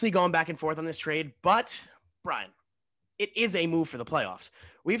am honestly going back and forth on this trade, but Brian, it is a move for the playoffs.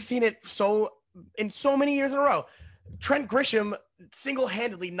 We've seen it in so many years in a row. Trent Grisham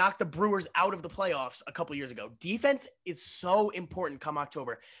single-handedly knocked the Brewers out of the playoffs a couple years ago. Defense is so important come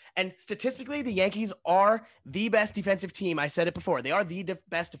October. And statistically, the Yankees are the best defensive team. I said it before. They are the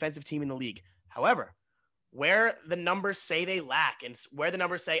best defensive team in the league. However, where the numbers say they lack and where the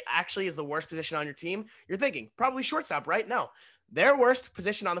numbers say actually is the worst position on your team, you're thinking probably shortstop, right? No. Their worst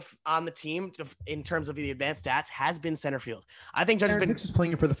position on the team in terms of the advanced stats has been center field. I think Judge has been Hicks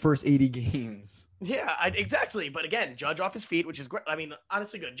playing for the first 80 games. Yeah, exactly. But again, Judge off his feet, which is great. I mean,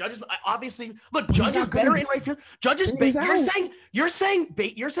 honestly, good. Judge is obviously Judge is better in right field. Judge is you're saying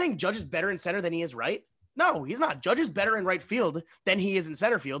Judge is better in center than he is right. No, he's not. Judge is better in right field than he is in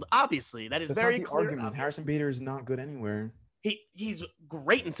center field. Obviously, that is That's very not the clear. argument. Obvious. Harrison Bader is not good anywhere. He's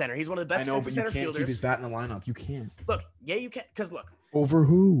great in center. He's one of the best. I know, but you center can't fielders. keep his bat in the lineup. You can't. Look, yeah, you can. Because look, over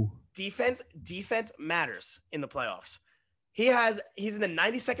who? Defense matters in the playoffs. He's in the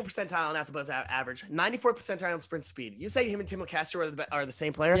 92nd percentile on above average, 94th percentile on sprint speed. You say him and Tim LeCastro are the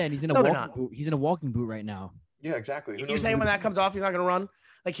same player? Yeah, and he's in a walking boot. He's in a walking boot right now. Yeah, exactly. You're saying when that comes off, he's not going to run?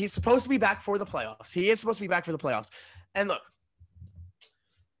 Like, he's supposed to be back for the playoffs. He is supposed to be back for the playoffs. And look,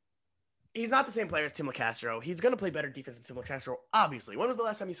 he's not the same player as Tim LeCastro. He's going to play better defense than Tim LeCastro, obviously. When was the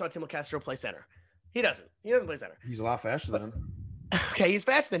last time you saw Tim LeCastro play center? He doesn't. He doesn't play center. He's a lot faster than him. Okay, he's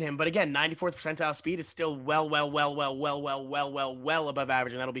faster than him, but again, 94th percentile speed is still well above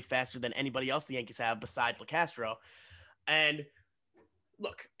average, and that'll be faster than anybody else the Yankees have besides LeCastro. And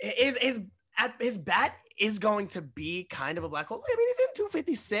look, his bat is going to be kind of a black hole. I mean, he's in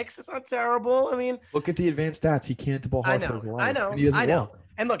 256. It's not terrible. I mean, look at the advanced stats. He can't ball hard for his life. I know. And he doesn't walk.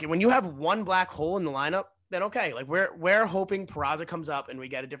 And look, when you have one black hole in the lineup, then okay, like we're hoping Peraza comes up and we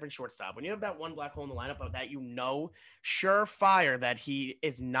get a different shortstop. When you have that one black hole in the lineup of that, surefire that he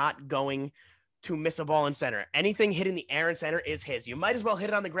is not going to miss a ball in center. Anything hit in the air in center is his. You might as well hit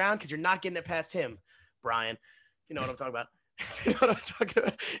it on the ground because you're not getting it past him, Brian. You know what I'm talking about. You know what I'm talking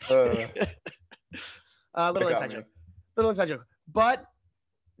about. Little inside joke. But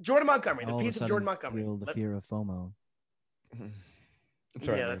Jordan Montgomery, the piece of Jordan Montgomery. The fear of FOMO.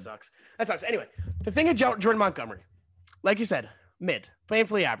 Sorry, that sucks. Anyway, the thing of Jordan Montgomery, like you said, mid,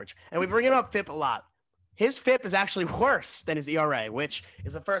 painfully average. And we bring it up FIP a lot. His FIP is actually worse than his ERA, which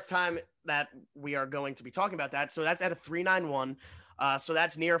is the first time that we are going to be talking about that. So that's at a 3.91. So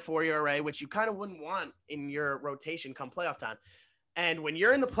that's near a 4 ERA, which you kind of wouldn't want in your rotation come playoff time. And when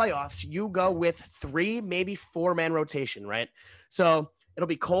you're in the playoffs, you go with 3, maybe 4-man rotation, right? So it'll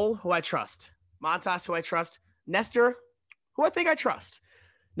be Cole, who I trust, Montas, who I trust, Nestor, who I think I trust.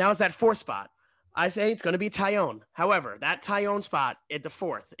 Now it's that 4 spot. I say it's going to be Tyone. However, that Tyone spot at the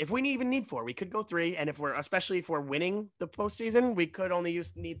 4th, if we even need 4, we could go 3. And especially if we're winning the postseason, we could only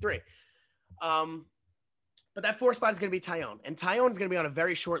need 3. But that 4th spot is going to be Tyone. And Tyone is going to be on a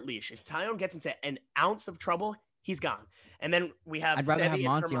very short leash. If Tyone gets into an ounce of trouble, he's gone. And then we have I'd rather Sevy have and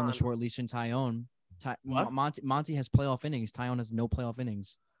Monty on the Herman. short leash than Tyone. What? Monty has playoff innings. Tyone has no playoff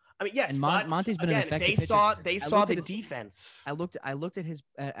innings. I mean, yes, And but Monty's been an again, effective they pitcher. saw the defense. I looked at his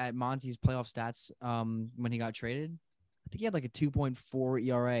at Monty's playoff stats when he got traded. I think he had like a 2.4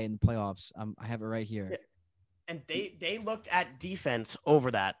 ERA in the playoffs. I have it right here. Yeah. And they looked at defense over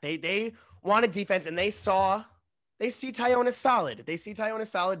that. They wanted defense, and they see Tyone as solid. They see Tyone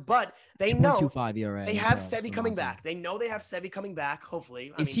as solid, but they know 2.25 ERA. they have Sevy coming back. They know they have Sevy coming back.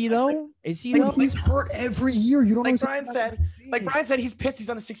 Hopefully, Is he though? Is he though? He's hurt every year. You don't know. Like Brian said, he's pissed. He's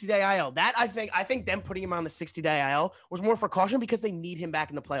on the 60-day IL. That I think them putting him on the 60-day IL was more for caution because they need him back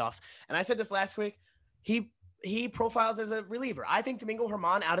in the playoffs. And I said this last week. He profiles as a reliever. I think Domingo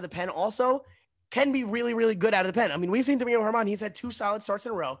Germán out of the pen also can be really, really good out of the pen. I mean, we've seen Domingo Germán. He's had 2 solid starts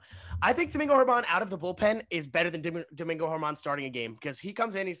in a row. I think Domingo Germán out of the bullpen is better than Domingo Germán starting a game because he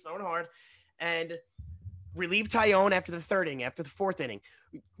comes in, he's throwing hard, and relieve Tyone after the 3rd inning, after the 4th inning.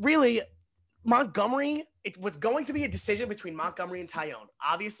 Really, Montgomery, it was going to be a decision between Montgomery and Tyone.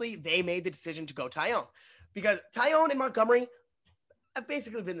 Obviously, they made the decision to go Tyone because Tyone and Montgomery have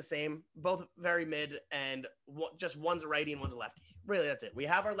basically been the same, both very mid, and just one's a righty and one's a lefty. Really, that's it. We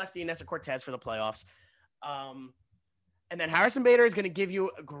have our lefty, Nestor Cortez, for the playoffs. And then Harrison Bader is going to give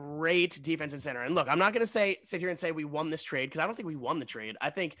you a great defense in center. And look, I'm not going to sit here and say we won this trade because I don't think we won the trade. I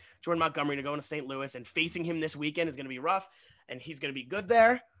think Jordan Montgomery to go into St. Louis and facing him this weekend is going to be rough, and he's going to be good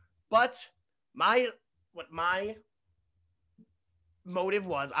there. But what my motive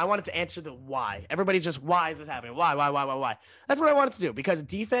was, I wanted to answer the why. Everybody's just, why is this happening? Why? That's what I wanted to do because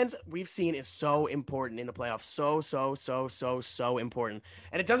defense we've seen is so important in the playoffs. So important.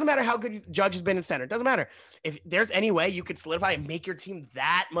 And it doesn't matter how good Judge has been in center. It doesn't matter. If there's any way you could solidify and make your team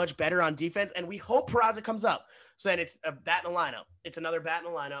that much better on defense, and we hope Peraza comes up. So then it's a bat in the lineup. It's another bat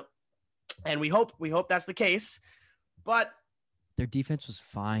in the lineup. And we hope that's the case. But their defense was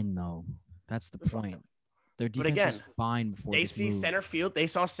fine though. That's the point. Their defense was fine before they see center field. They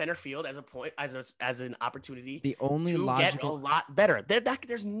saw center field as a point, as an opportunity. The only to get a lot better.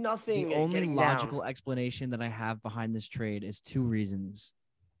 There's nothing. The only logical explanation that I have behind this trade is 2 reasons.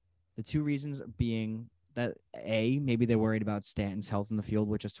 The 2 reasons being that A, maybe they're worried about Stanton's health in the field,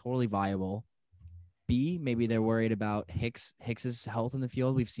 which is totally viable. B, maybe they're worried about Hicks's health in the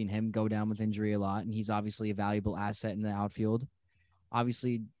field. We've seen him go down with injury a lot, and he's obviously a valuable asset in the outfield.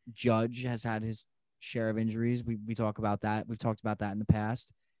 Obviously, Judge has had his share of injuries. We talk about that. We've talked about that in the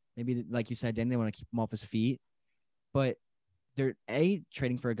past. Maybe, like you said, Danny, they want to keep him off his feet. But they're A,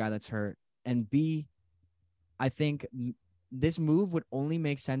 trading for a guy that's hurt, and B, I think this move would only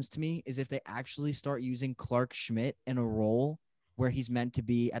make sense to me is if they actually start using Clark Schmidt in a role where he's meant to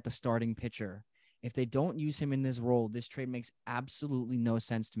be at the starting pitcher. If they don't use him in this role, this trade makes absolutely no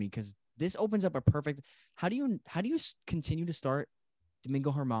sense to me because this opens up a perfect. How do you continue to start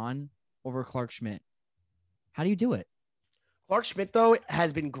Domingo Germán over Clark Schmidt? How do you do it? Clark Schmidt, though,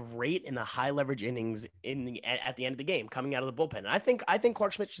 has been great in the high leverage innings at the end of the game, coming out of the bullpen. And I think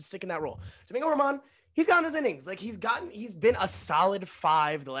Clark Schmidt should stick in that role. Domingo Germán, he's gotten his innings. Like he's been a solid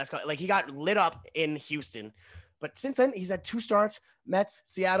 5 the last couple. Like he got lit up in Houston, but since then he's had 2 starts. Mets,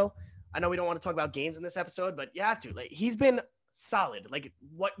 Seattle. I know we don't want to talk about games in this episode, but you have to. Like he's been solid. Like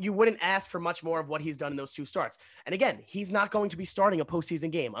what you wouldn't ask for much more of what he's done in those 2 starts. And again, he's not going to be starting a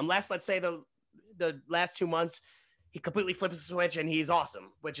postseason game unless, let's say, the last 2 months he completely flips the switch and he's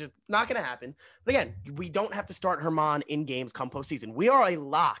awesome, which is not going to happen. But again, we don't have to start Germán in games come postseason. We are a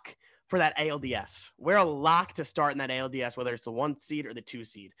lock for that ALDS. We're a lock to start in that ALDS, whether it's the 1 seed or the 2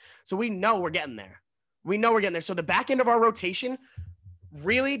 seed. So we know we're getting there. So the back end of our rotation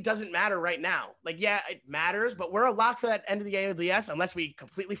really doesn't matter right now. Like, yeah, it matters, but we're a lock for that end of the ALDS unless we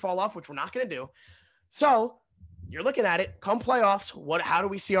completely fall off, which we're not going to do. So you're looking at it come playoffs. How do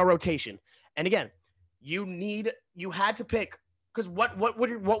we see our rotation? And again, you had to pick because what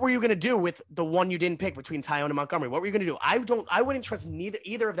were you going to do with the one you didn't pick between Tyone and Montgomery? What were you going to do? I wouldn't trust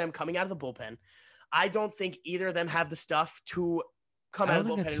either of them coming out of the bullpen. I don't think either of them have the stuff to come out of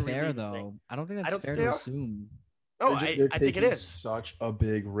the bullpen. That's fair, though. I don't think that's fair to assume. Oh, I think it is such a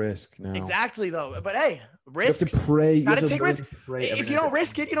big risk now. Exactly, though. But hey, risk. You have to pray. You gotta take risk. If you don't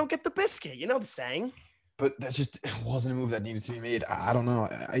risk it, you don't get the biscuit. You know the saying. But that just wasn't a move that needed to be made. I don't know.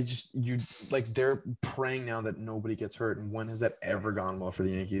 They're praying now that nobody gets hurt. And when has that ever gone well for the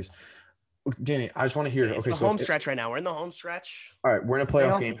Yankees? Danny, I just want to hear. It's Okay, the so home stretch right now. We're in the home stretch. all right, we're in a Stay playoff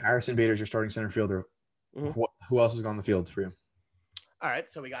healthy. game. Harrison Bader's your starting center fielder. Mhm. Who else has gone on the field for you? All right,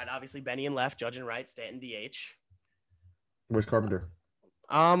 so we got obviously Benny in left, Judge in right, Stanton DH. Where's Carpenter?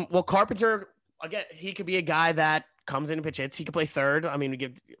 Well, Carpenter again, he could be a guy that comes in and pitch hits. He could play third. I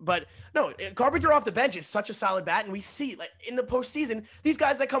mean, but no, Carpenter off the bench is such a solid bat, and we see like in the postseason, these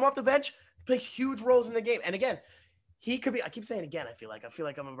guys that come off the bench play huge roles in the game. And again, he could be. I keep saying again. I feel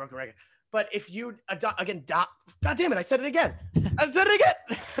like I'm a broken record. But if you God damn it, I said it again.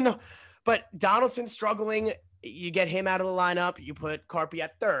 No, but Donaldson's struggling. You get him out of the lineup. You put Carpy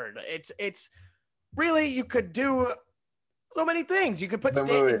at third. It's really you could do so many things. You could put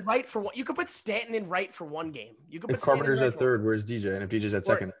Stanton in right for one. You could put Stanton in right for one game. You could put If Carpenter's Stanton at third, where's DJ? And if DJ's at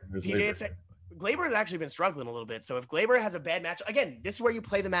second, where's Glaber has actually been struggling a little bit. So if Glaber has a bad match, again, this is where you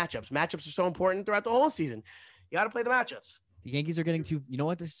play the matchups. Matchups are so important throughout the whole season. You got to play the matchups. The Yankees are getting too. You know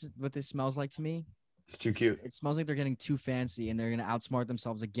what this smells like to me? It's too cute. It smells like they're getting too fancy and they're going to outsmart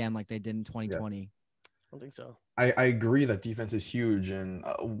themselves again like they did in 2020. Yes. I don't think so. I agree that defense is huge. And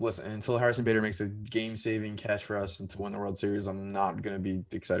listen, until Harrison Bader makes a game-saving catch for us and to win the World Series, I'm not going to be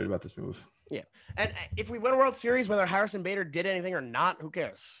excited about this move. Yeah. And if we win a World Series, whether Harrison Bader did anything or not, who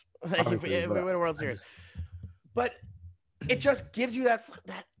cares? If we win a World Series. But it just gives you that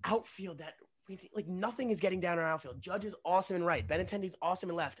outfield that like nothing is getting down our outfield. Judge is awesome in right. Benintendi's awesome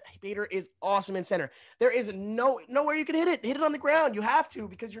in left. Bader is awesome in center. There is nowhere you can hit it. Hit it on the ground. You have to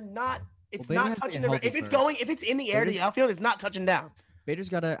because you're not. It's not touching the. If it's in the air to the outfield, it's not touching down. Bader's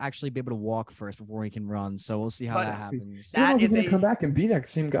got to actually be able to walk first before he can run. So we'll see how that happens. You don't know if he's going to come back and be that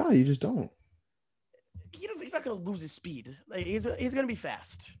same guy. You just don't. He's not going to lose his speed. Like, he's going to be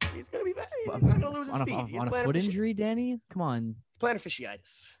fast. He's going to be fast. He's not going to lose his speed. On a foot injury, Danny? Come on. It's plantar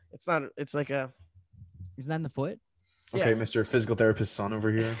fasciitis. It's not. It's like a. Isn't that in the foot? Okay, Yeah. Mr. Physical Therapist son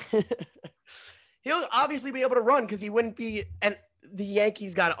over here. He'll obviously be able to run because he wouldn't be. And the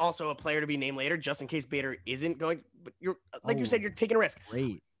Yankees got also a player to be named later, just in case Bader isn't going. But you're you said, you're taking a risk.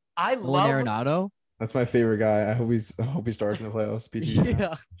 Great. I love Arenado. That's my favorite guy. I hope he starts in the playoffs. PG.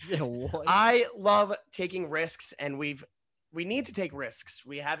 Yeah. What? I love taking risks, and we need to take risks.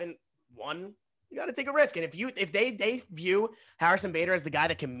 We haven't won. You got to take a risk. And if they view Harrison Bader as the guy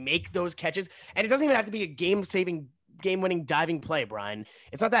that can make those catches, and it doesn't even have to be a game-winning diving play, Brian.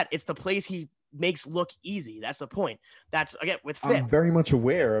 It's not that. It's the plays he makes look easy. That's the point. That's again with FIP. I'm very much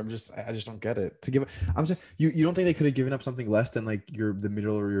aware. I just don't get it. I'm just you don't think they could have given up something less than like the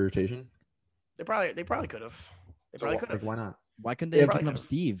middle of your rotation? They probably could have. They probably could have. Like, why not? Why couldn't they have given up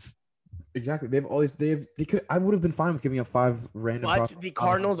Steve? Exactly. They have all these. They could. I would have been fine with giving up 5 random. But the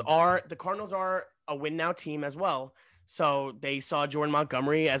Cardinals are a win now team as well. So they saw Jordan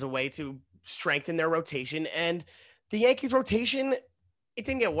Montgomery as a way to strengthen their rotation, and the Yankees rotation. It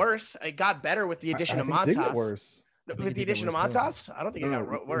didn't get worse. It got better with the addition of Montas. It did get worse. With the addition of Montas, I don't think it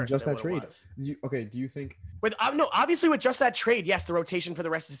got worse. Just that trade. Do you think? Obviously with just that trade, yes, the rotation for the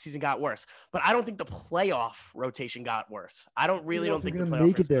rest of the season got worse. But I don't think the playoff rotation got worse. I don't think we're gonna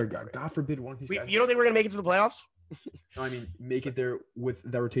make it there. God forbid one of these guys. You don't think we're gonna make it to the playoffs? No, I mean make it there with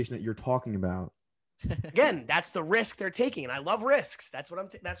that rotation that you're talking about. Again, that's the risk they're taking, and I love risks. That's what I'm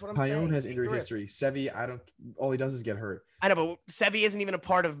saying. Tyone has injury history. Sevy, all he does is get hurt. I know, but Sevy isn't even a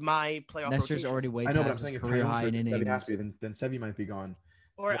part of my playoff Nestor's rotation. already way I know, past but I'm saying if career high in Tyone's hurt, Sevy has innings. to be. Then Sevy might be gone.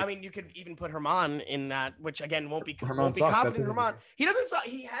 Or I mean, you could even put Herman in that, which again won't be Herman sucks. confident That's in Herman. He doesn't suck.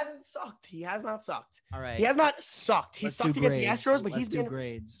 He hasn't sucked. He has not sucked. All right. He has not sucked. He sucked against the Astros, but he's been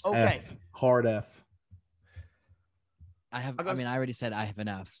grades. okay. F, hard F. I already said I have an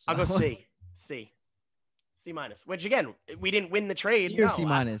F. So. I'll go C minus. Which again, we didn't win the trade. C or C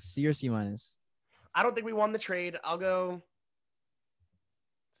minus. C or C minus. I don't think we won the trade. I'll go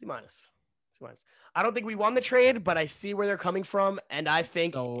C minus. I don't think we won the trade, but I see where they're coming from, and I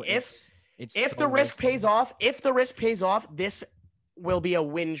think if the risk pays off, this will be a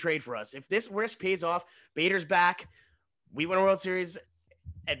win trade for us. If this risk pays off, Bader's back, we win a World Series,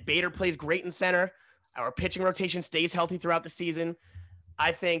 and Bader plays great in center. Our pitching rotation stays healthy throughout the season.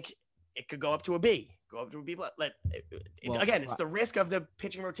 I think it could go up to a B. Again, it's the risk of the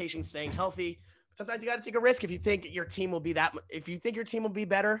pitching rotation staying healthy. Sometimes you got to take a risk if you think your team will be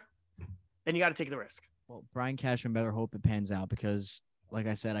better. Then you got to take the risk. Well, Brian Cashman better hope it pans out because, like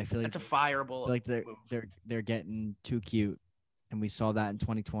I said, I feel like that's a fireable. Like they're getting too cute, and we saw that in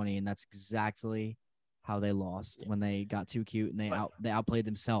 2020, and that's exactly how they lost when they got too cute and they outplayed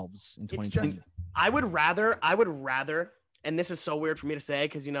themselves in 2020. I would rather, and this is so weird for me to say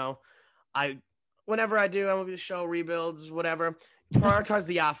because whenever I do MLB The Show rebuilds, whatever, prioritize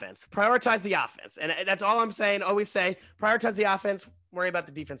the offense. And that's all I'm saying. Always say prioritize the offense. Worry about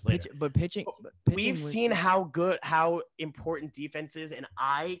the defense later. Pitching We've seen how important defense is, and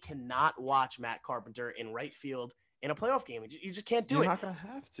I cannot watch Matt Carpenter in right field in a playoff game. You just can't do it. You're not gonna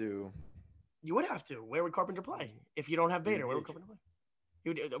have to. You would have to. Where would Carpenter play if you don't have Bader? Where would Carpenter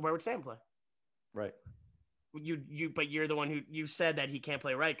play? Where would Sam play? Right. But you're the one who said that he can't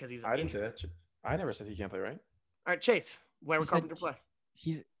play right because he's. I didn't say that. I never said he can't play right. All right, Chase. Where would Carpenter play?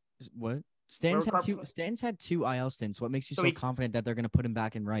 He's what? Stan's had two IL stints. What makes you so confident that they're going to put him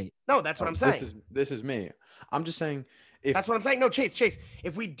back in right? No, that's what I'm saying. This is me. I'm just saying. That's what I'm saying. No, Chase.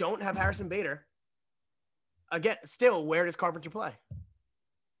 If we don't have Harrison Bader, again, still, where does Carpenter play?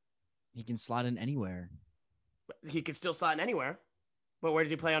 He can slot in anywhere. He can still slot in anywhere, but where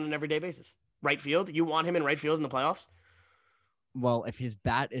does he play on an everyday basis? Right field? You want him in right field in the playoffs? Well, if his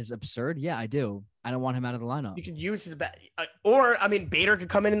bat is absurd, yeah, I do. I don't want him out of the lineup. You could use his bat. Bader could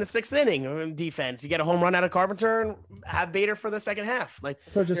come in the 6th inning in defense. You get a home run out of Carpenter and have Bader for the second half. Like,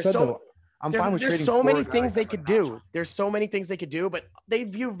 so just said, though. I'm fine with trading. There's so many things they could do. There's so many things they could do, but they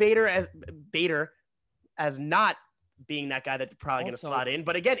view Bader as not being that guy that they're probably going to slot in.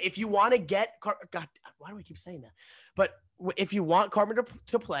 But again, if you want to get God, why do I keep saying that? But if you want Carpenter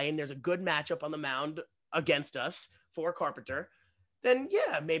to play and there's a good matchup on the mound against us for Carpenter, then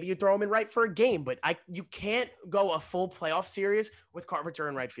yeah, maybe you throw him in right for a game. But you can't go a full playoff series with Carpenter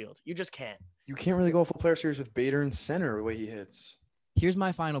in right field. You just can't. You can't really go a full playoff series with Bader in center the way he hits. Here's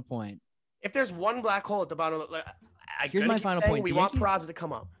my final point. If there's one black hole at the bottom, here's my final point. We want Peraza to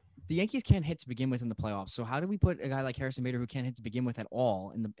come up. The Yankees can't hit to begin with in the playoffs. So how do we put a guy like Harrison Bader who can't hit to begin with at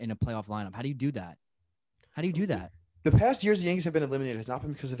all in a playoff lineup? How do you do that? The past years the Yankees have been eliminated has not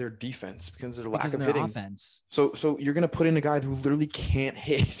been because of their defense, because of their lack of hitting. Offense. So you're gonna put in a guy who literally can't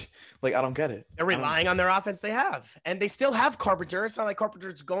hit. Like, I don't get it. They're relying on their offense they have, and they still have Carpenter. It's not like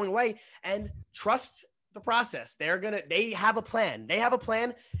Carpenter's going away. And trust the process. They have a plan.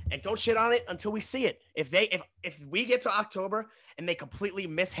 And don't shit on it until we see it. If we get to October and they completely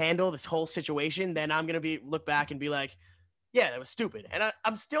mishandle this whole situation, then I'm gonna look back and be like, yeah, that was stupid. And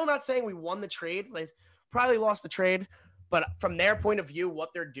I'm still not saying we won the trade. Like, probably lost the trade, but from their point of view, what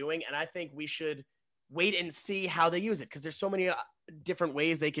they're doing, and I think we should wait and see how they use it, because there's so many different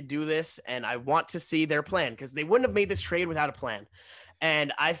ways they could do this, and I want to see their plan, because they wouldn't have made this trade without a plan.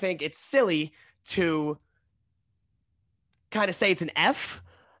 And I think it's silly to kind of say it's an F.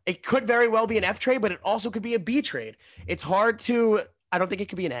 It could very well be an F trade, but it also could be a B trade. It's hard to – I don't think it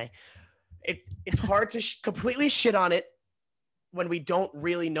could be an A. It's hard to completely shit on it when we don't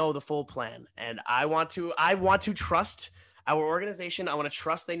really know the full plan. And I want to trust our organization. I want to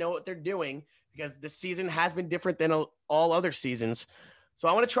trust they know what they're doing, because this season has been different than all other seasons. So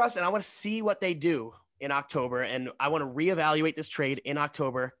I want to trust, and I want to see what they do in October. And I want to reevaluate this trade in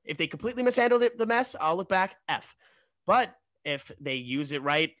October. If they completely mishandled the mess, I'll look back F. But if they use it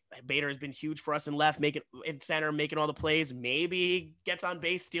right, Bader has been huge for us in left, in center, making all the plays. Maybe he gets on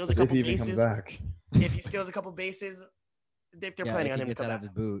base, steals a couple bases. If he steals a couple bases, if they're planning on him to come back. Of his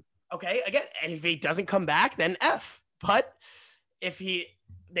boot. Okay, again, and if he doesn't come back, then F. But if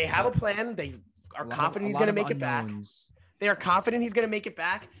they have a plan, they are confident he's going to make it back. They are confident he's going to make it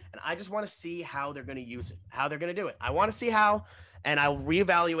back, and I just want to see how they're going to use it, how they're going to do it. I want to see how, and I'll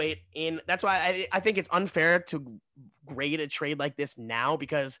reevaluate that's why I think it's unfair to grade a trade like this now,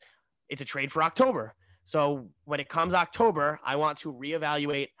 because it's a trade for October. So when it comes October, I want to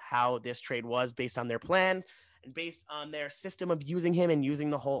reevaluate how this trade was based on their plan and based on their system of using him and using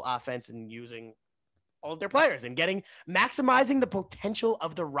the whole offense and using all of their players and maximizing the potential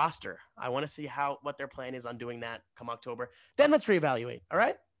of the roster. I want to see what their plan is on doing that come October. Then let's reevaluate. All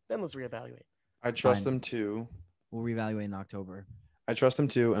right? Then let's reevaluate. I trust them too. We'll reevaluate in October. I trust them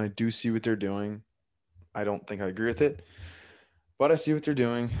too, and I do see what they're doing. I don't think I agree with it, but I see what they're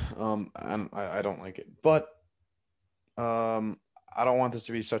doing. I don't like it, but I don't want this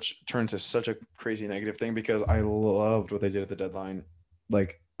to turn to such a crazy negative thing, because I loved what they did at the deadline.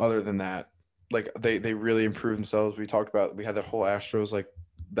 Like, other than that, like they really improved themselves. We had that whole Astros like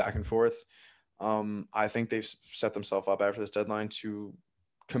back and forth. I think they've set themselves up after this deadline to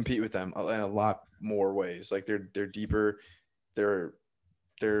compete with them in a lot more ways. Like, they're deeper.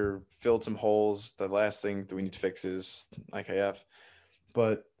 They're filled some holes. The last thing that we need to fix is IKF.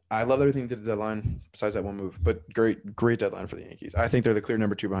 But I love everything they did at the deadline besides that one move. But great deadline for the Yankees. I think they're the clear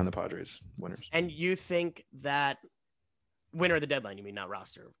number 2 behind the Padres winners. And you think that winner of the deadline, you mean not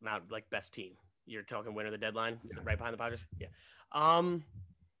roster, not like best team. You're talking winner of the deadline, right behind the Padres? Yeah.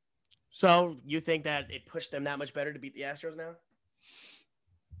 So you think that it pushed them that much better to beat the Astros now?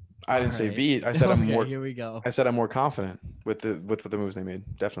 I didn't say beat. I said I'm more. Here we go. I said I'm more confident with the moves they made.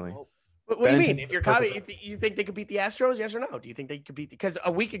 Definitely. What do you mean? Bennington's If you're the perfect- confident, you think they could beat the Astros? Yes or no? Do you think they could beat? Because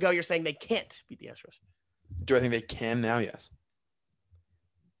a week ago you're saying they can't beat the Astros. Do I think they can now? Yes.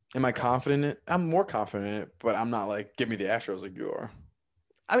 Am I confident in it? I'm more confident in it, but I'm not like, give me the Astros like you are.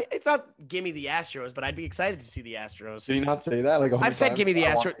 I mean, it's not give me the Astros, but I'd be excited to see the Astros. Did you not say that? Like I've said give me the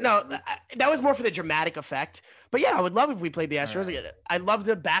I Astros. No, that was more for the dramatic effect. But yeah, I would love if we played the Astros. Right. I love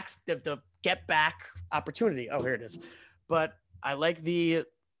the get back opportunity. Oh, here it is. But I like the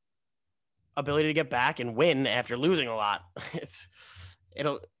ability to get back and win after losing a lot.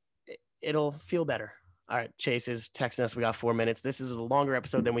 It'll feel better. All right, Chase is texting us. We got 4 minutes. This is a longer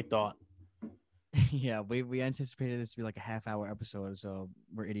episode than we thought. Yeah, we anticipated this to be like a half-hour episode, so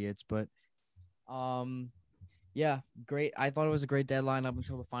we're idiots. But, yeah, great. I thought it was a great deadline up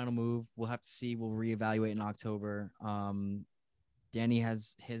until the final move. We'll have to see. We'll reevaluate in October. Danny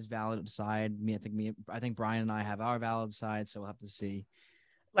has his valid side. I think Brian and I have our valid side, so we'll have to see.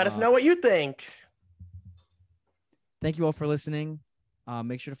 Let us know what you think. Thank you all for listening.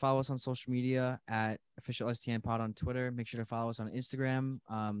 Make sure to follow us on social media at official STN pod on Twitter. Make sure to follow us on Instagram.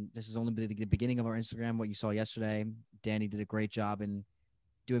 This is only the beginning of our Instagram, what you saw yesterday. Danny did a great job in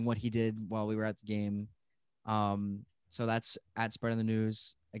doing what he did while we were at the game. So that's at Spread in the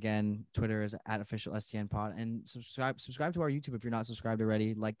News. Again, Twitter is at official STN pod. And subscribe to our YouTube if you're not subscribed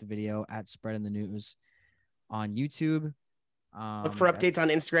already. Like the video at Spread in the News on YouTube. Look for updates on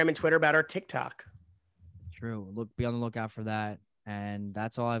Instagram and Twitter about our TikTok. True. Be on the lookout for that. And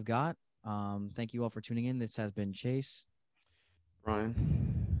that's all I've got. Thank you all for tuning in. This has been Chase.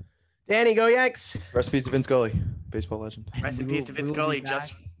 Ryan. Danny, go Yanks. Rest in peace to Vince Scully, baseball legend. Rest in peace to Vince Scully.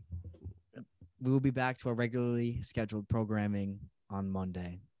 We will be back to our regularly scheduled programming on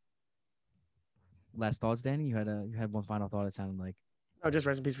Monday. Last thoughts, Danny? You had one final thought, it sounded like. No, just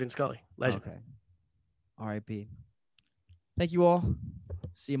rest in peace, Vince Scully. Legend. Okay. R.I.P. Thank you all.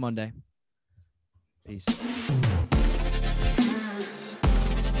 See you Monday. Peace.